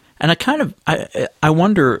 And I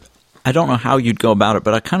wonder, I don't know how you'd go about it,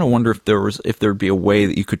 but I kind of wonder if there'd be a way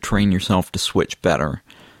that you could train yourself to switch better.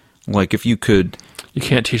 Like if you could... You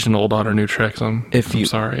can't teach an old otter new tricks. I'm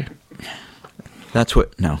sorry. That's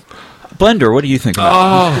what... No. Blender, what do you think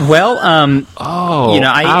about it? Well,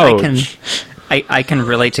 ouch. I can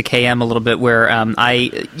relate to KM a little bit where when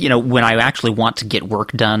I actually want to get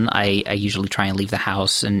work done, I usually try and leave the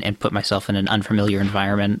house and put myself in an unfamiliar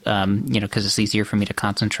environment, because it's easier for me to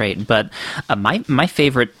concentrate. But my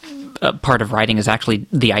favorite part of writing is actually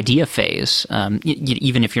the idea phase.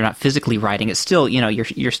 Even if you're not physically writing, it's still,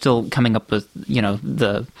 you're still coming up with,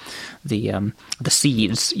 the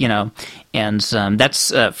seeds, and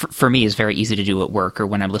that's for me is very easy to do at work or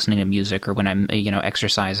when I'm listening to music or when I'm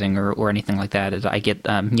exercising or anything like that. I get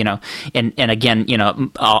and again,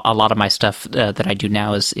 a lot of my stuff that I do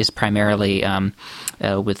now is primarily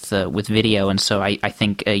with video, and so I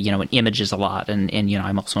think in images a lot, and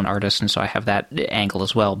I'm also an artist, and so I have that angle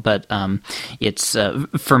as well. But it's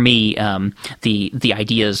for me, the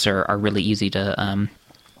ideas are really easy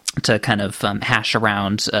to kind of hash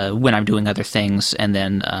around when I'm doing other things, and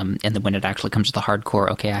then when it actually comes to the hardcore,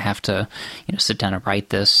 okay, I have to sit down and write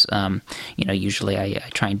this. Usually I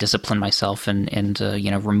try and discipline myself and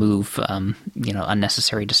remove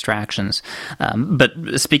unnecessary distractions. But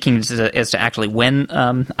speaking as to actually when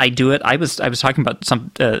I do it, I was talking about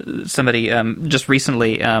somebody just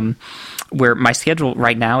recently where my schedule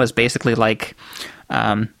right now is basically like.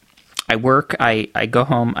 I work, I go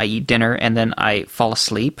home, I eat dinner, and then I fall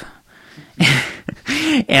asleep.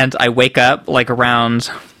 And I wake up like around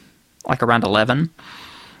 11.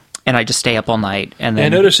 And I just stay up all night, and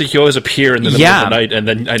then I noticed that you always appear in the middle of the night, and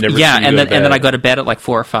then I never see you and then I go to bed at like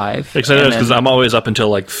 4 or 5. Because I'm always up until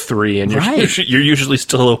like 3, and you're usually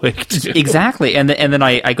still awake too. Exactly, and then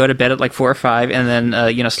I go to bed at like 4 or 5, and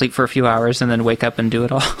then sleep for a few hours, and then wake up and do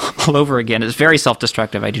it all over again. It's very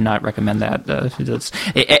self-destructive. I do not recommend that.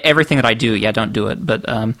 Everything that I do, don't do it. But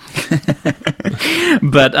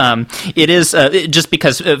it is just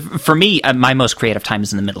because for me, my most creative time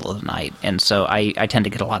is in the middle of the night, and so I tend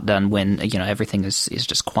to get a lot done when everything is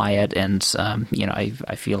just quiet, and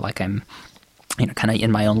I feel like I'm kind of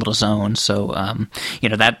in my own little zone. So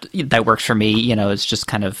that works for me. It's just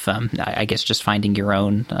kind of I guess just finding your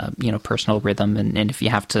own personal rhythm, and if you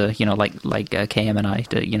have to like KM and I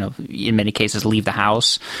to in many cases leave the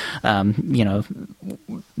house,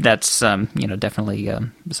 that's definitely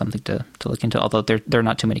something to look into. Although there are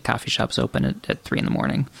not too many coffee shops open at 3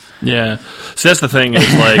 a.m. Yeah, so that's the thing.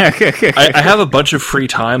 Is like I have a bunch of free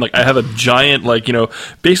time. Like I have a giant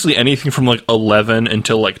basically anything from like 11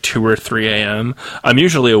 until like 2 or 3 a.m. I'm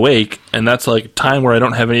usually awake, and that's like time where I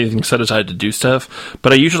don't have anything set aside to do stuff.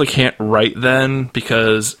 But I usually can't write then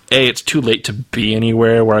because A, it's too late to be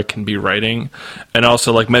anywhere where I can be writing, and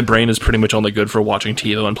also like my brain is pretty much only good for watching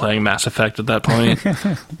TiVo and playing Mass Effect at that point.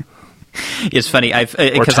 It's funny.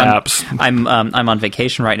 Because I'm on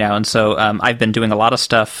vacation right now, and so I've been doing a lot of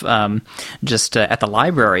stuff just at the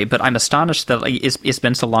library. But I'm astonished that it's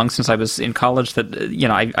been so long since I was in college that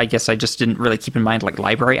I guess I just didn't really keep in mind like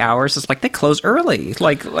library hours. It's like they close early,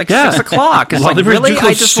 like 6 o'clock. It's like really,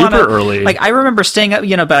 I just want to early. Like I remember staying up,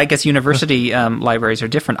 but I guess university libraries are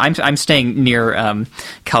different. I'm staying near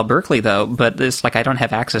Cal Berkeley though, but it's like I don't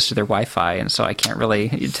have access to their Wi-Fi, and so I can't really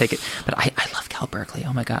take it. But I love Cal Berkeley.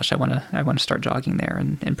 Oh my gosh, I want to start jogging there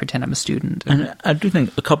and pretend I'm a student. And I do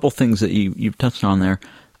think a couple things that you've touched on there.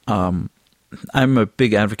 I'm a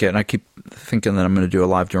big advocate, and I keep thinking that I'm going to do a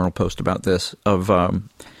live journal post about this, of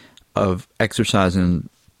exercising,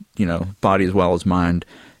 body as well as mind.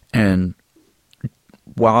 And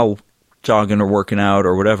while jogging or working out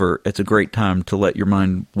or whatever, it's a great time to let your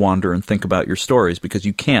mind wander and think about your stories, because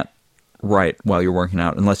you can't write while you're working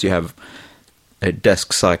out unless you have a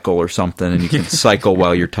desk cycle or something, and you can cycle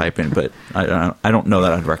while you're typing. But I don't know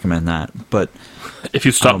that I'd recommend that. But if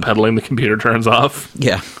you stop pedaling, the computer turns off.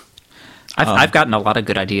 Yeah, I've gotten a lot of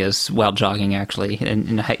good ideas while jogging, actually.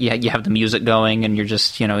 And you have the music going, and you're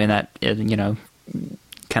just in that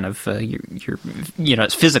kind of you're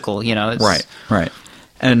it's physical. It's, right.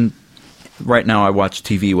 And right now I watch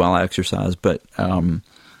TV while I exercise, but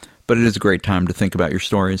but it is a great time to think about your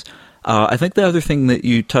stories. I think the other thing that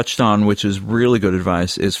you touched on, which is really good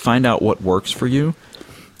advice, is find out what works for you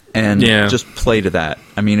and just play to that.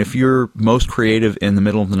 I mean, if you're most creative in the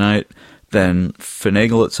middle of the night, then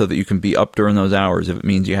finagle it so that you can be up during those hours. If it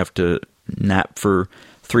means you have to nap for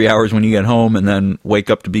 3 hours when you get home and then wake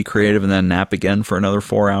up to be creative and then nap again for another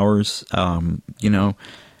 4 hours,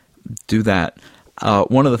 do that.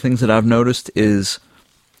 One of the things that I've noticed is,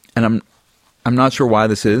 and I'm not sure why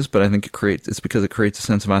this is, but I think it's because it creates a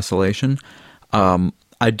sense of isolation.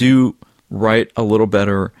 I do write a little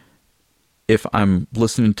better if I'm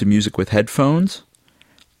listening to music with headphones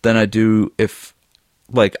than I do if,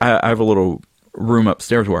 like, I have a little room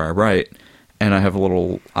upstairs where I write, and I have a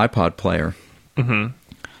little iPod player. Mm-hmm.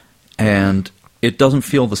 And it doesn't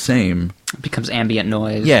feel the same. It becomes ambient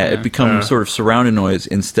noise. Yeah, it becomes sort of surrounding noise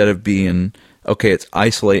instead of being, okay, it's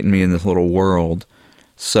isolating me in this little world.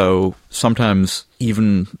 So sometimes,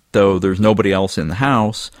 even though there's nobody else in the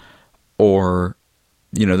house, or,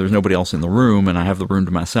 there's nobody else in the room, and I have the room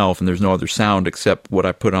to myself, and there's no other sound except what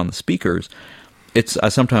I put on the speakers, I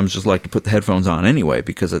sometimes just like to put the headphones on anyway,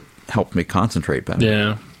 because it helped me concentrate better.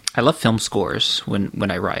 Yeah. I love film scores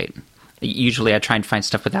when I write. Usually I try and find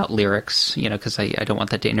stuff without lyrics, because I don't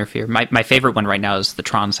want that to interfere. My favorite one right now is the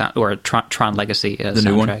Tron Tron Legacy the soundtrack.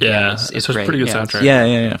 New one? Yeah, it's a pretty good soundtrack.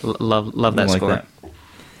 Yeah. Love that score. That.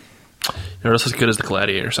 You know what's as good as the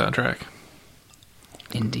Gladiator soundtrack?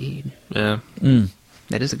 Indeed. Yeah.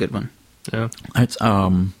 That is a good one. Yeah. It's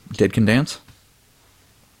Dead Can Dance.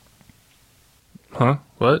 Huh?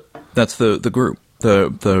 What? That's the group.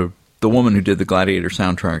 The woman who did the Gladiator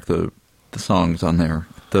soundtrack, the songs on there.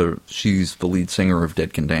 She's the lead singer of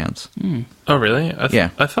Dead Can Dance. Oh, really? Yeah.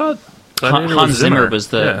 I thought Hans Zimmer was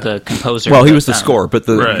the composer. Well, he was the score, but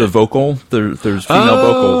the vocal, there's female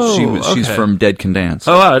vocal. She's from Dead Can Dance.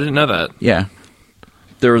 Oh, wow, I didn't know that. Yeah.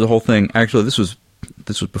 There was a whole thing. Actually, this was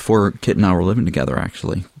before Kit and I were living together,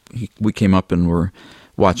 actually. We came up and were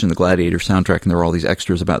watching the Gladiator soundtrack, and there were all these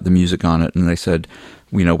extras about the music on it, and they said,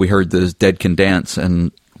 we heard this Dead Can Dance,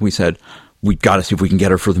 and we said, we got to see if we can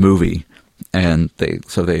get her for the movie. And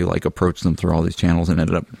they like approached them through all these channels and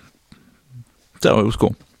ended up. So it was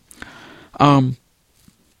cool.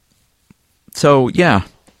 So yeah,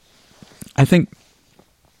 I think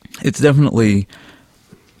it's definitely,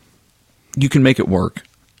 you can make it work.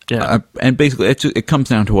 Yeah. And basically it comes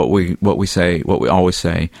down to what we always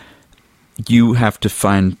say. You have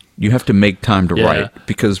to make time to write,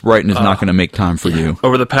 because writing is not going to make time for you.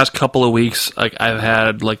 Over the past couple of weeks, I've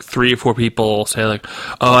had 3 or 4 people say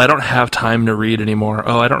oh, I don't have time to read anymore.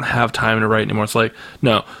 Oh, I don't have time to write anymore. It's like,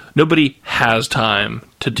 no, nobody has time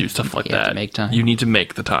to do stuff like that. You have to make time. You need to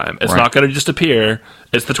make the time. It's not going to just appear.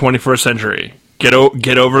 It's the 21st century. Get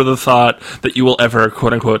over the thought that you will ever,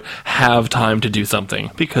 quote unquote, have time to do something,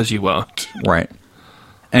 because you won't. Right.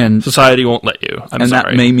 And society won't let you. I'm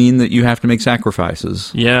sorry. That may mean that you have to make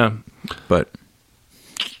sacrifices. Yeah. But,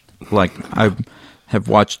 I have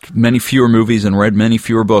watched many fewer movies and read many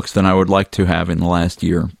fewer books than I would like to have in the last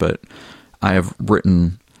year. But I have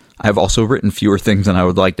also written fewer things than I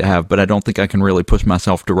would like to have, but I don't think I can really push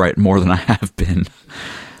myself to write more than I have been.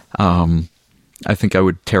 I think I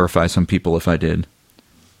would terrify some people if I did.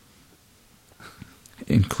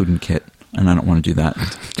 Including Kit. And I don't want to do that.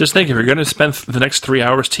 Just think, if you're going to spend the next 3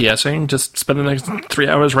 hours TSing, just spend the next 3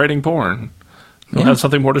 hours writing porn. You'll have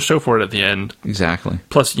something more to show for it at the end. Exactly.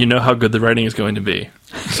 Plus, you know how good the writing is going to be.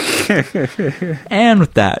 And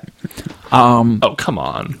with that... oh, come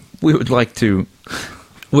on. We would like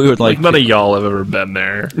none of y'all have ever been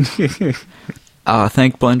there.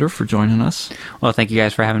 Thank Blender for joining us. Well, thank you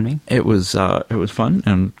guys for having me. It was fun,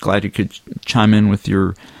 and glad you could chime in with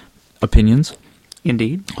your opinions.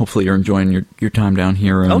 Indeed. Hopefully you're enjoying your time down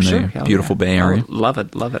here in the beautiful Bay Area. Love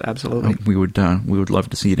it, absolutely. We would love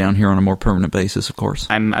to see you down here on a more permanent basis, of course.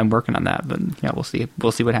 I'm working on that, but yeah, we'll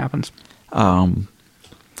see what happens. And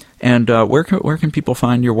where can people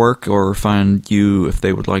find your work, or find you if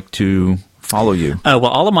they would like to follow you? Well,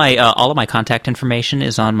 all of my contact information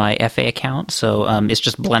is on my FA account, so it's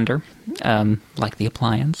just Blender, like the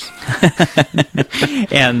appliance.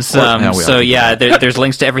 And there's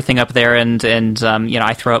links to everything up there, and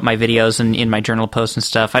I throw up my videos in my journal posts and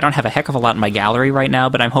stuff. I don't have a heck of a lot in my gallery right now,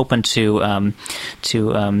 but I'm hoping to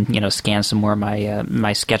scan some more of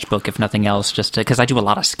my sketchbook, if nothing else, just because I do a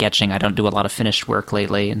lot of sketching. I don't do a lot of finished work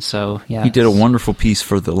lately, and so yeah. You did a wonderful piece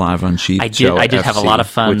for the Live Unsheathed show. I did have a lot of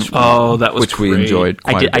fun. Which we enjoyed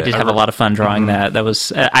quite a bit. I did have a lot of fun drawing that. That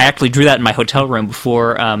was I actually drew that in my hotel room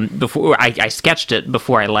before before I sketched it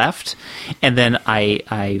before I left, and then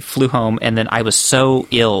I flew home, and then I was so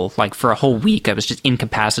ill, like for a whole week, I was just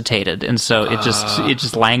incapacitated, and so it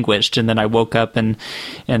just languished, and then I woke up and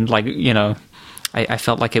like, you know, I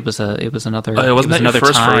felt like it was another. Oh, wasn't that another your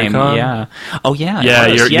first time? FurryCon? Yeah. Oh yeah.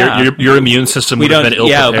 Yeah. Your immune system would have been ill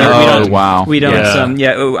prepared. Wow. We don't.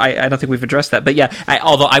 I don't think we've addressed that. But yeah,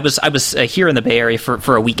 although I was here in the Bay Area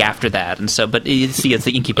for a week after that, and so. But you see, it's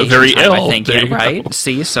the incubation very time, ill. I think. There Yeah, right. go.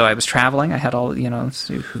 See, so I was traveling. I had all, you know.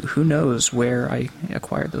 So who knows where I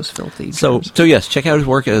acquired those filthy. So germs. yes, check out his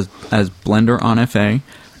work as Blender on FA.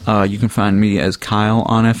 You can find me as Kyle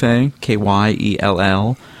on FA,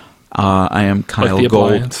 Kyell. I am Kyle Like the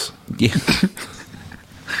Gold. appliance. Yeah.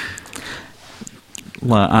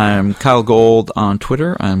 I'm Kyle Gold on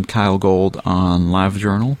Twitter. I'm Kyle Gold on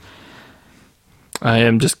LiveJournal. I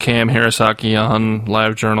am just Cam Hirosaki on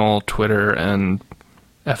LiveJournal, Twitter, and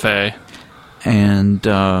FA. And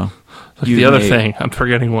The other thing, I'm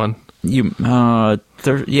forgetting one.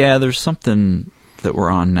 There's something that we're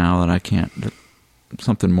on now that I can't.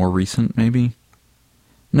 Something more recent, maybe.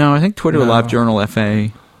 No, I think Twitter, LiveJournal,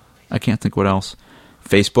 FA. I can't think what else.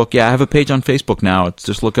 Facebook. Yeah, I have a page on Facebook now. It's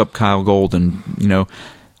just look up Kyle Gold and, you know,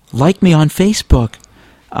 like me on Facebook.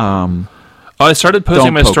 I started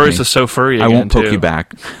posting my stories to So Furry again, I won't poke too. you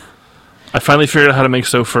back. I finally figured out how to make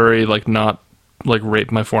So Furry like not like rape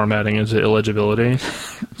my formatting into illegibility.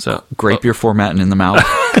 So Grape your formatting in the mouth.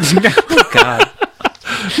 Oh, God.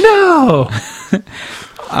 no.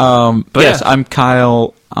 But yes, I'm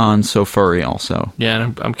Kyle on So Furry also. Yeah,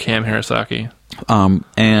 and I'm Cam Hirosaki.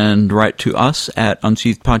 And write to us at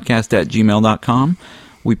unsheathedpodcast@gmail.com.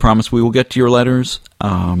 We promise we will get to your letters.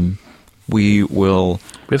 We will.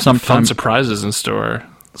 We have some fun surprises in store.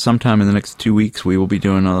 Sometime in the next 2 weeks, we will be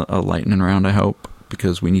doing a lightning round, I hope,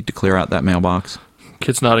 because we need to clear out that mailbox.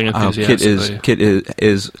 Kit's nodding enthusiastically. Kit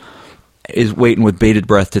is waiting with bated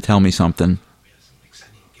breath to tell me something.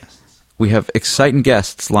 We have exciting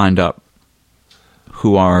guests lined up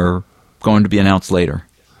who are going to be announced later.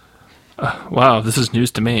 Wow, this is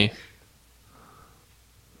news to me.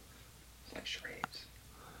 Like charades.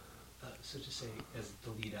 So to say, as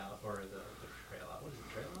the lead out or the trail out. What is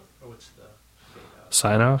the trail out? Or what's the fade out?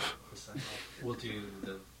 Sign off? The sign off. We'll do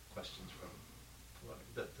the questions from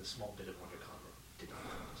the small bit of WonderCon that did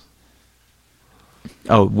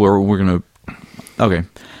not Oh, we're going to... Okay.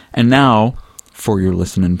 And now, for your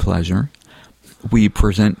listening pleasure, we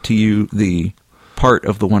present to you the part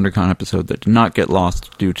of the WonderCon episode that did not get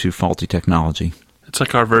lost due to faulty technology. It's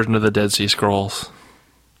like our version of the Dead Sea Scrolls.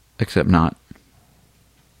 Except not.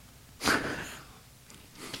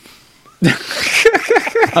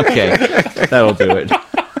 Okay, that'll do it.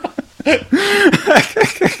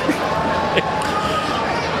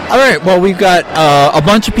 All right, well, we've got a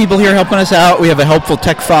bunch of people here helping us out. We have a helpful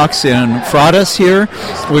tech fox in Fraudus here.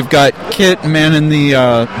 We've got Kit manning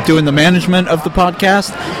doing the management of the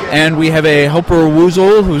podcast. And we have a helper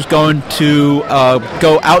woozle who's going to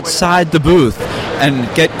go outside the booth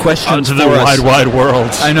and get questions Onto the for us. wide world.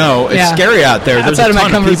 I know. It's scary out there. There's Outside a of my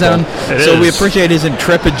ton comfort people. zone. So we appreciate his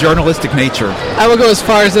intrepid journalistic nature. I will go as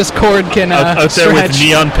far as this cord can out there with stretch.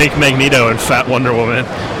 neon pink Magneto and fat Wonder Woman.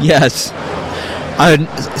 Yes.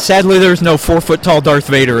 Sadly, there's no 4-foot-tall Darth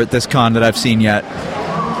Vader at this con that I've seen yet.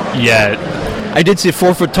 I did see a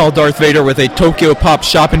 4-foot-tall Darth Vader with a Tokyo Pop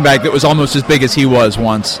shopping bag that was almost as big as he was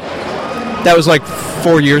once. That was like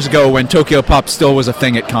 4 years ago when Tokyo Pop still was a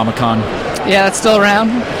thing at Comic-Con. Yeah, that's still around.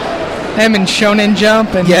 Him and Shonen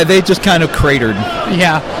Jump. And yeah, they just kind of cratered.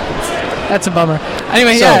 Yeah, that's a bummer.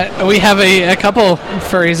 Anyway, we have a couple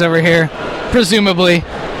furries over here, presumably.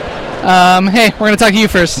 Hey, we're going to talk to you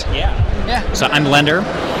first. Yeah. So I'm Blender.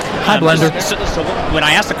 Hi, Blender. So when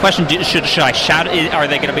I ask the question, should I shout? Are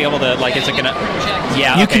they going to be able to, like, is it going to...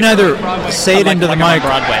 Yeah, You can either say it into the mic. On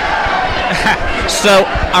Broadway. So,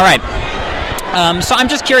 all right. So I'm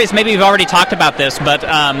just curious, maybe you've already talked about this, but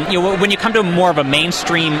when you come to more of a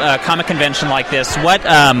mainstream comic convention like this, what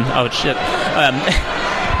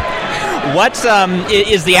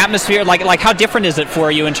is the atmosphere like? How different is it for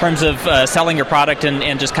you in terms of selling your product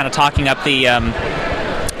and just kind of talking up the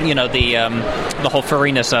whole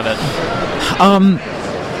furriness of it?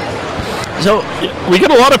 So we get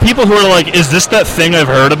a lot of people who are like, "Is this that thing I've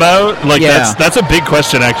heard about?" Like, that's a big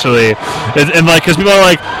question, actually. And like, because people are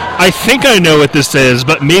like, "I think I know what this is,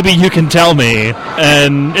 but maybe you can tell me."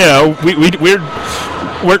 And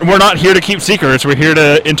we're not here to keep secrets. We're here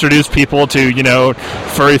to introduce people to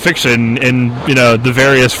furry fiction in the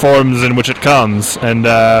various forms in which it comes. And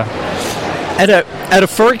at a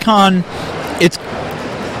FurryCon,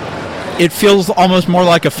 it feels almost more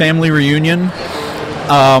like a family reunion.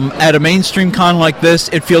 At a mainstream con like this,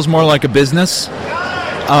 it feels more like a business.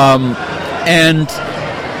 And,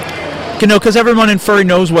 because everyone in furry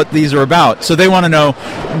knows what these are about. So they want to know,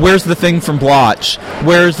 where's the thing from Blotch?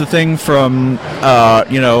 Where's the thing from,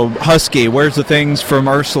 Husky? Where's the things from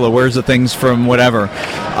Ursula? Where's the things from whatever?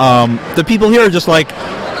 The people here are just like,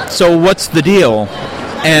 so what's the deal?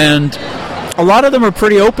 And a lot of them are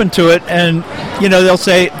pretty open to it, and, they'll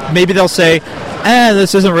say,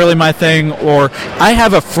 this isn't really my thing, or I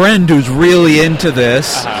have a friend who's really into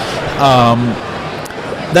this.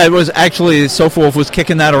 That was actually, Sofa Wolf was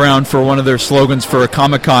kicking that around for one of their slogans for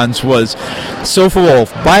Comic-Cons was, Sofa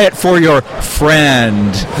Wolf, buy it for your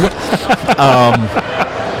friend.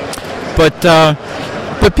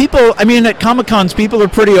 But people, at Comic-Cons, people are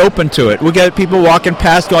pretty open to it. We get people walking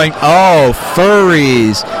past going, oh,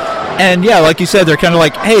 furries. And yeah, like you said, they're kind of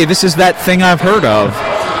like, hey, this is that thing I've heard of.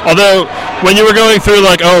 Although, when you were going through,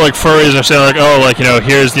 furries are saying,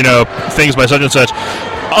 here's, things by such and such,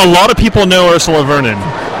 a lot of people know Ursula Vernon.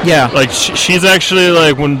 Yeah. She's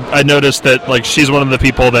actually, when I noticed that, she's one of the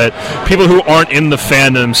people that people who aren't in the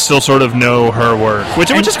fandom still sort of know her work, which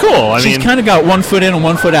is cool. She's kind of got 1 foot in and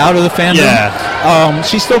 1 foot out of the fandom. Yeah.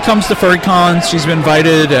 She still comes to furry cons. She's been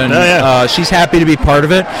invited, and she's happy to be part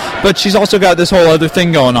of it. But she's also got this whole other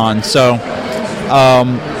thing going on. So,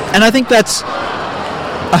 and I think that's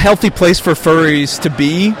a healthy place for furries to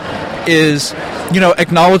be, is,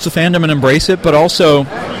 acknowledge the fandom and embrace it, but also,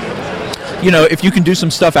 if you can do some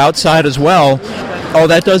stuff outside as well, all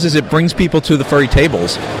that does is it brings people to the furry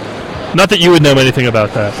tables. Not that you would know anything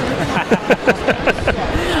about that.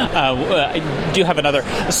 I do have another.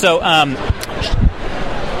 So,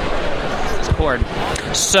 Cord.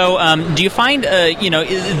 So, do you find,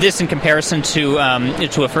 this in comparison to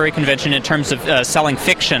a furry convention in terms of selling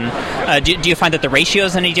fiction? Do you find that the ratio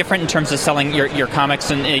is any different in terms of selling your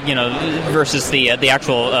comics and versus the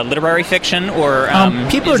actual literary fiction? Or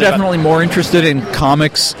people are definitely more interested in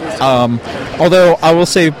comics. Although I will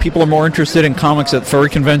say people are more interested in comics at furry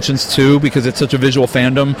conventions too, because it's such a visual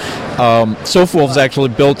fandom. Sofa Wolf's actually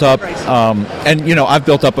built up, and I've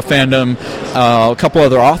built up a fandom. A couple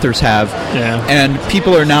other authors have, and people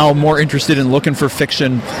are now more interested in looking for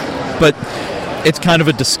fiction, but it's kind of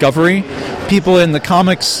a discovery. People in the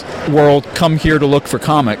comics world come here to look for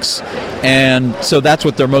comics, and so that's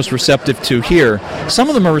what they're most receptive to here. Some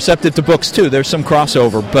of them are receptive to books too. There's some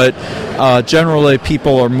crossover, but generally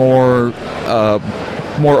people are more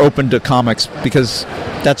open to comics because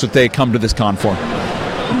that's what they come to this con for.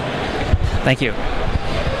 Thank you.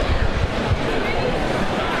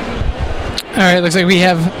 All right, looks like we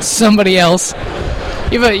have somebody else.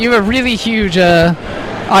 You have a really huge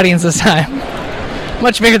audience this time.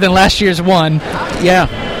 Much bigger than last year's one. Yeah.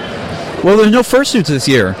 Well, there's no fursuits this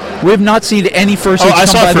year. We have not seen any fursuits come by the booth. I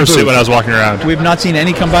saw a fursuit when I was walking around. We have not seen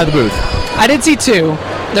any come by the booth. I did see two.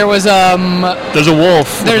 There was There's a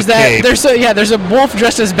wolf. There's that. There's a wolf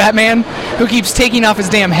dressed as Batman who keeps taking off his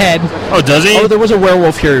damn head. Oh, does he? Oh, there was a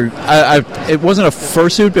werewolf here. It wasn't a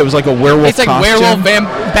fursuit, but it was like a werewolf. It's like costume. werewolf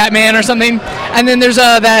Batman or something. And then there's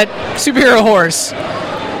that superhero horse.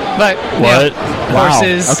 But what?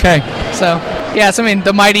 Horses. Wow. Okay. So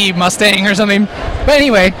the mighty Mustang or something. But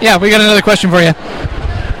anyway, we got another question for you.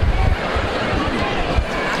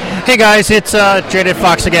 Hey guys, it's Jaded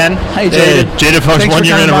Fox again. Hey Jaded. Jaded Fox 1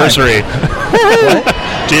 year anniversary.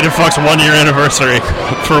 Jaded Fox 1 year anniversary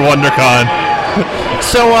for WonderCon.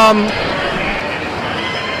 So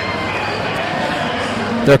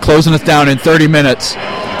they're closing us down in 30 minutes.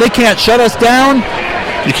 They can't shut us down.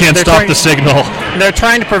 You can't stop the signal. They're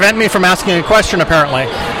trying to prevent me from asking a question, apparently.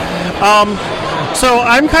 So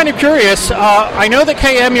I'm kind of curious. I know that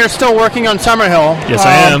KM, you're still working on Summerhill. Yes,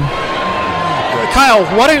 I am. Kyle,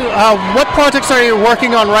 what projects are you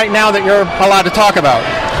working on right now that you're allowed to talk about?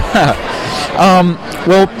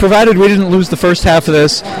 Well, provided we didn't lose the first half of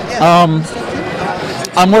this,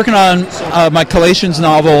 I'm working on my Collations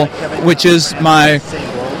novel, which is my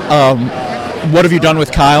What Have You Done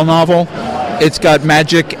With Kyle novel. It's got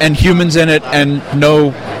magic and humans in it and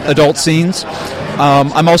no adult scenes.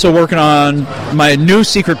 I'm also working on my new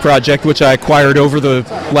secret project, which I acquired over the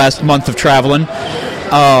last month of traveling.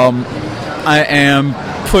 I am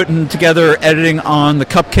putting together editing on the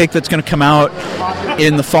cupcake that's going to come out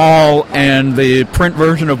in the fall and the print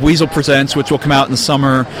version of Weasel Presents, which will come out in the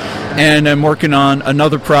summer. And I'm working on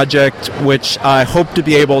another project, which I hope to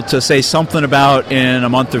be able to say something about in a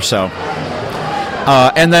month or so.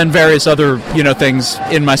 And then various other, things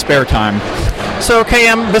in my spare time. So,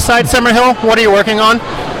 KM, besides Summerhill, what are you working on?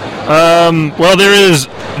 Well, there is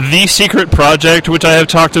The Secret Project, which I have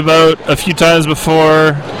talked about a few times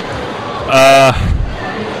before.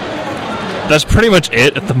 that's pretty much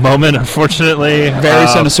it at the moment, unfortunately.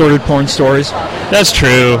 Various unassorted porn stories. That's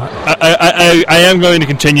true. I am going to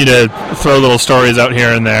continue to throw little stories out here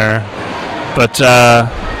and there, but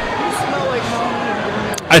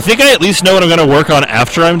I think I at least know what I'm going to work on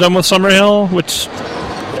after I'm done with Summerhill, which,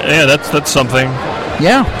 yeah, that's something.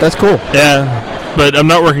 Yeah, that's cool. Yeah, but I'm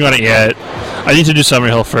not working on it yet. I need to do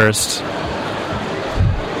Summerhill first.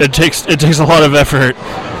 It takes a lot of effort.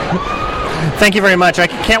 Thank you very much. I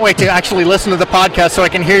can't wait to actually listen to the podcast so I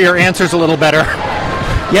can hear your answers a little better.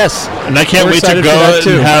 Yes. And I can't wait to go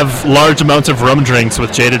and have large amounts of rum drinks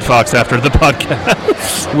with Jaded Fox after the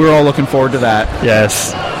podcast. We're all looking forward to that.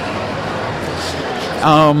 Yes.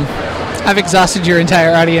 I've exhausted your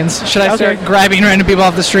entire audience. Should I start grabbing random people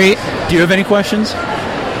off the street? Do you have any questions?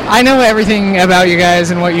 I know everything about you guys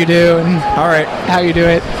and what you do and how you do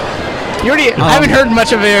it. You already. I haven't heard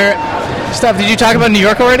much of your stuff. Did you talk about New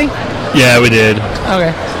York already? Yeah, we did.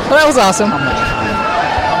 Okay. Well, that was awesome.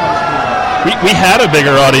 We had a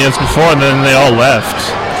bigger audience before, and then they all left.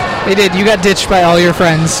 They did. You got ditched by all your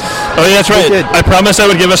friends. Oh, yeah, that's right. I promised I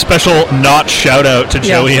would give a special not shout-out to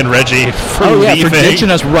Joey and Reggie for leaving. For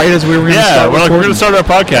ditching us right as we were going to start we're going to start our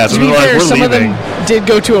podcast. To be fair, some of them did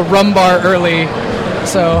go to a rum bar early,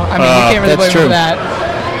 so, I mean, you can't really blame them for that.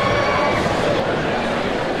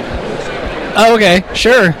 Oh, okay.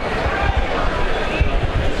 Sure.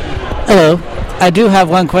 Hello. I do have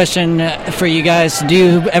one question for you guys. Do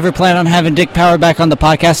you ever plan on having Dick Power back on the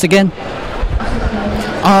podcast again?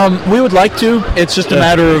 We would like to. It's just a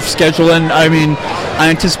matter of scheduling. I mean, I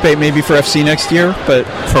anticipate maybe for FC next year, but...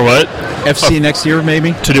 For what? FC next year,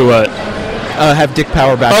 maybe. To do what? Have Dick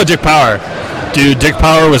Power back. Oh, Dick Power. Dude, Dick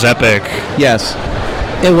Power was epic. Yes.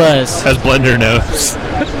 It was. As Blender knows.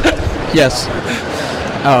 Yes.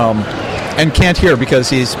 And can't hear because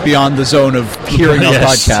he's beyond the zone of hearing on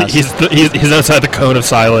podcasts. He's outside the cone of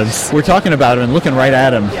silence. We're talking about him and looking right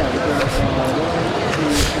at him.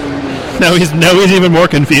 Now he's even more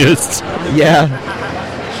confused. Yeah.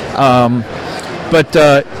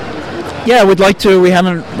 Yeah, we'd like to. We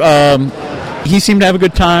haven't. He seemed to have a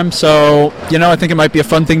good time, so I think it might be a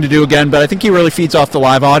fun thing to do again. But I think he really feeds off the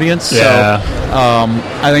live audience. Yeah. So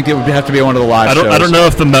I think it would have to be one of the live shows. I don't know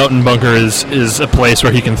if the Mountain Bunker is a place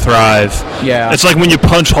where he can thrive. Yeah. It's like when you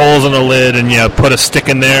punch holes in a lid and you put a stick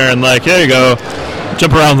in there and there you go,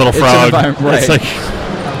 jump around, little frog. Right. It's like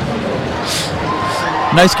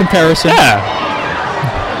nice comparison. Yeah.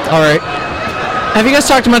 All right. Have you guys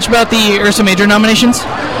talked much about the Ursa Major nominations?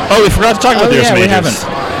 Oh, we forgot to talk about the Ursa Majors. We haven't.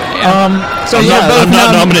 I'm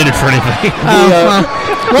not nominated for anything.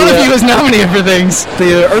 One of you is nominated for things.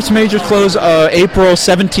 The Ursa Majors close April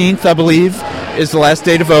 17th, I believe, is the last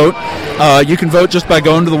day to vote. You can vote just by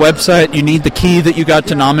going to the website. You need the key that you got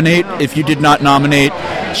to nominate. If you did not nominate,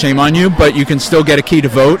 shame on you, but you can still get a key to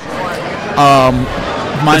vote.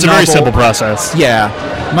 It's a very simple process. Yeah.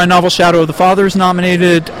 My novel Shadow of the Father is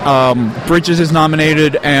nominated, Bridges is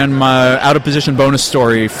nominated, and my out-of-position bonus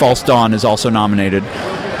story, False Dawn, is also nominated.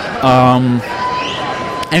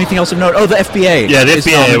 Anything else of note? Oh, the FBA. Yeah, the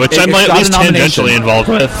FBA, which I'm at least tangentially involved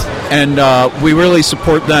with. And we really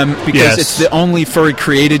support them because it's the only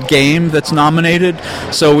furry-created game that's nominated.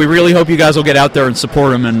 So we really hope you guys will get out there and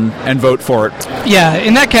support them and vote for it. Yeah,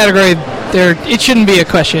 in that category, it shouldn't be a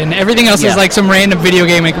question. Everything else is like some random video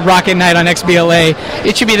game like Rocket Knight on XBLA.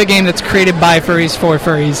 It should be the game that's created by furries for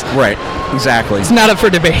furries. Right, exactly. It's not up for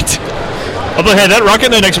debate. Although, hey, that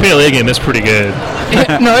Rocket Knight XBLA game is pretty good.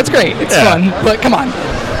 No, it's great. It's fun. But come on.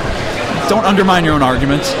 Don't undermine your own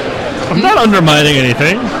arguments. I'm not undermining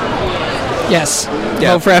anything. Yes.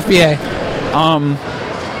 Vote for FBA.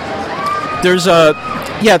 There's a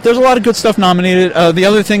lot of good stuff nominated. The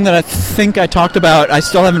other thing that I think I talked about, I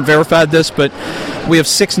still haven't verified this, but we have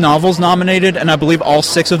 6 novels nominated, and I believe all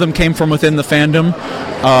 6 of them came from within the fandom.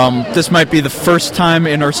 This might be the first time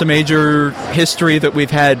in Ursa Major history that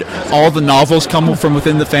we've had all the novels come from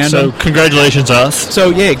within the fandom. So congratulations, us.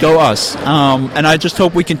 So yay, go us. And I just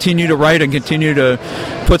hope we continue to write and continue to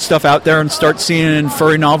put stuff out there and start seeing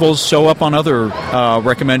furry novels show up on other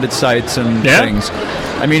recommended sites and things.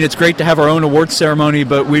 I mean, it's great to have our own awards ceremony,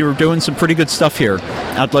 but we were doing some pretty good stuff here.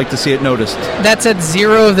 I'd like to see it noticed. That said,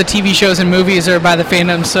 0 of the TV shows and movies are by the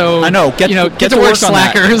fandom, so I know. Get to work,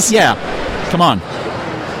 slackers. Yeah, come on.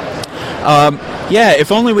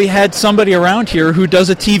 If only we had somebody around here who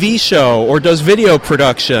does a TV show or does video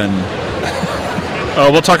production. Oh,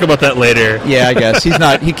 we'll talk about that later. Yeah, I guess he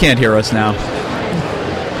can't hear us now.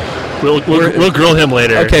 We'll grill him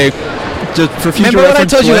later. Okay. Just for future remember what I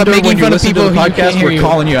told you about making fun of people who can't hear we're you?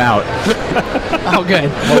 calling you out. Oh, good.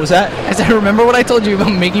 What was that? I said, remember what I told you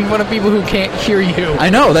about making fun of people who can't hear you? I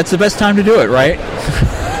know. That's the best time to do it, right?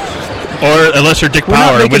 Or unless you're Dick We're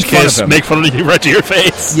not Power, in making which fun case, of him. make fun of you right to your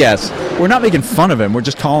face. Yes, we're not making fun of him. We're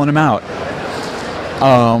just calling him out.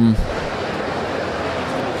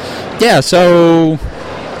 Yeah. So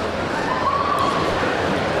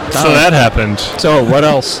that happened. So what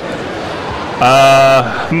else?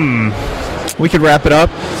 We could wrap it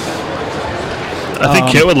up. I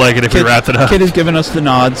think Kit would like it if we wrapped it up. Kit has given us the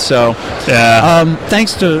nod, so yeah.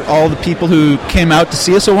 Thanks to all the people who came out to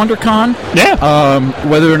see us at WonderCon. Yeah.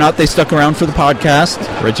 Whether or not they stuck around for the podcast,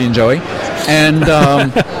 Reggie and Joey, and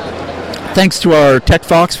thanks to our Tech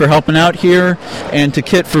Fox for helping out here, and to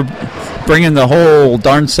Kit for bringing the whole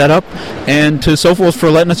darn setup, and to Sophos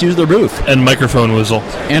for letting us use their booth. And Microphone Woozle.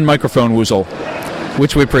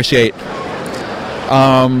 Which we appreciate.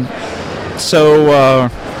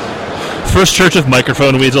 First Church of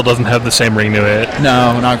Microphone Weasel doesn't have the same ring to it.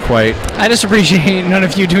 No, not quite. I just appreciate none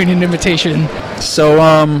of you doing an imitation. So,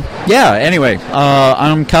 anyway,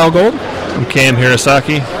 I'm Kyle Gold. I'm Cam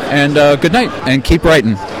Hirosaki. And good night, and keep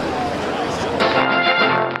writing.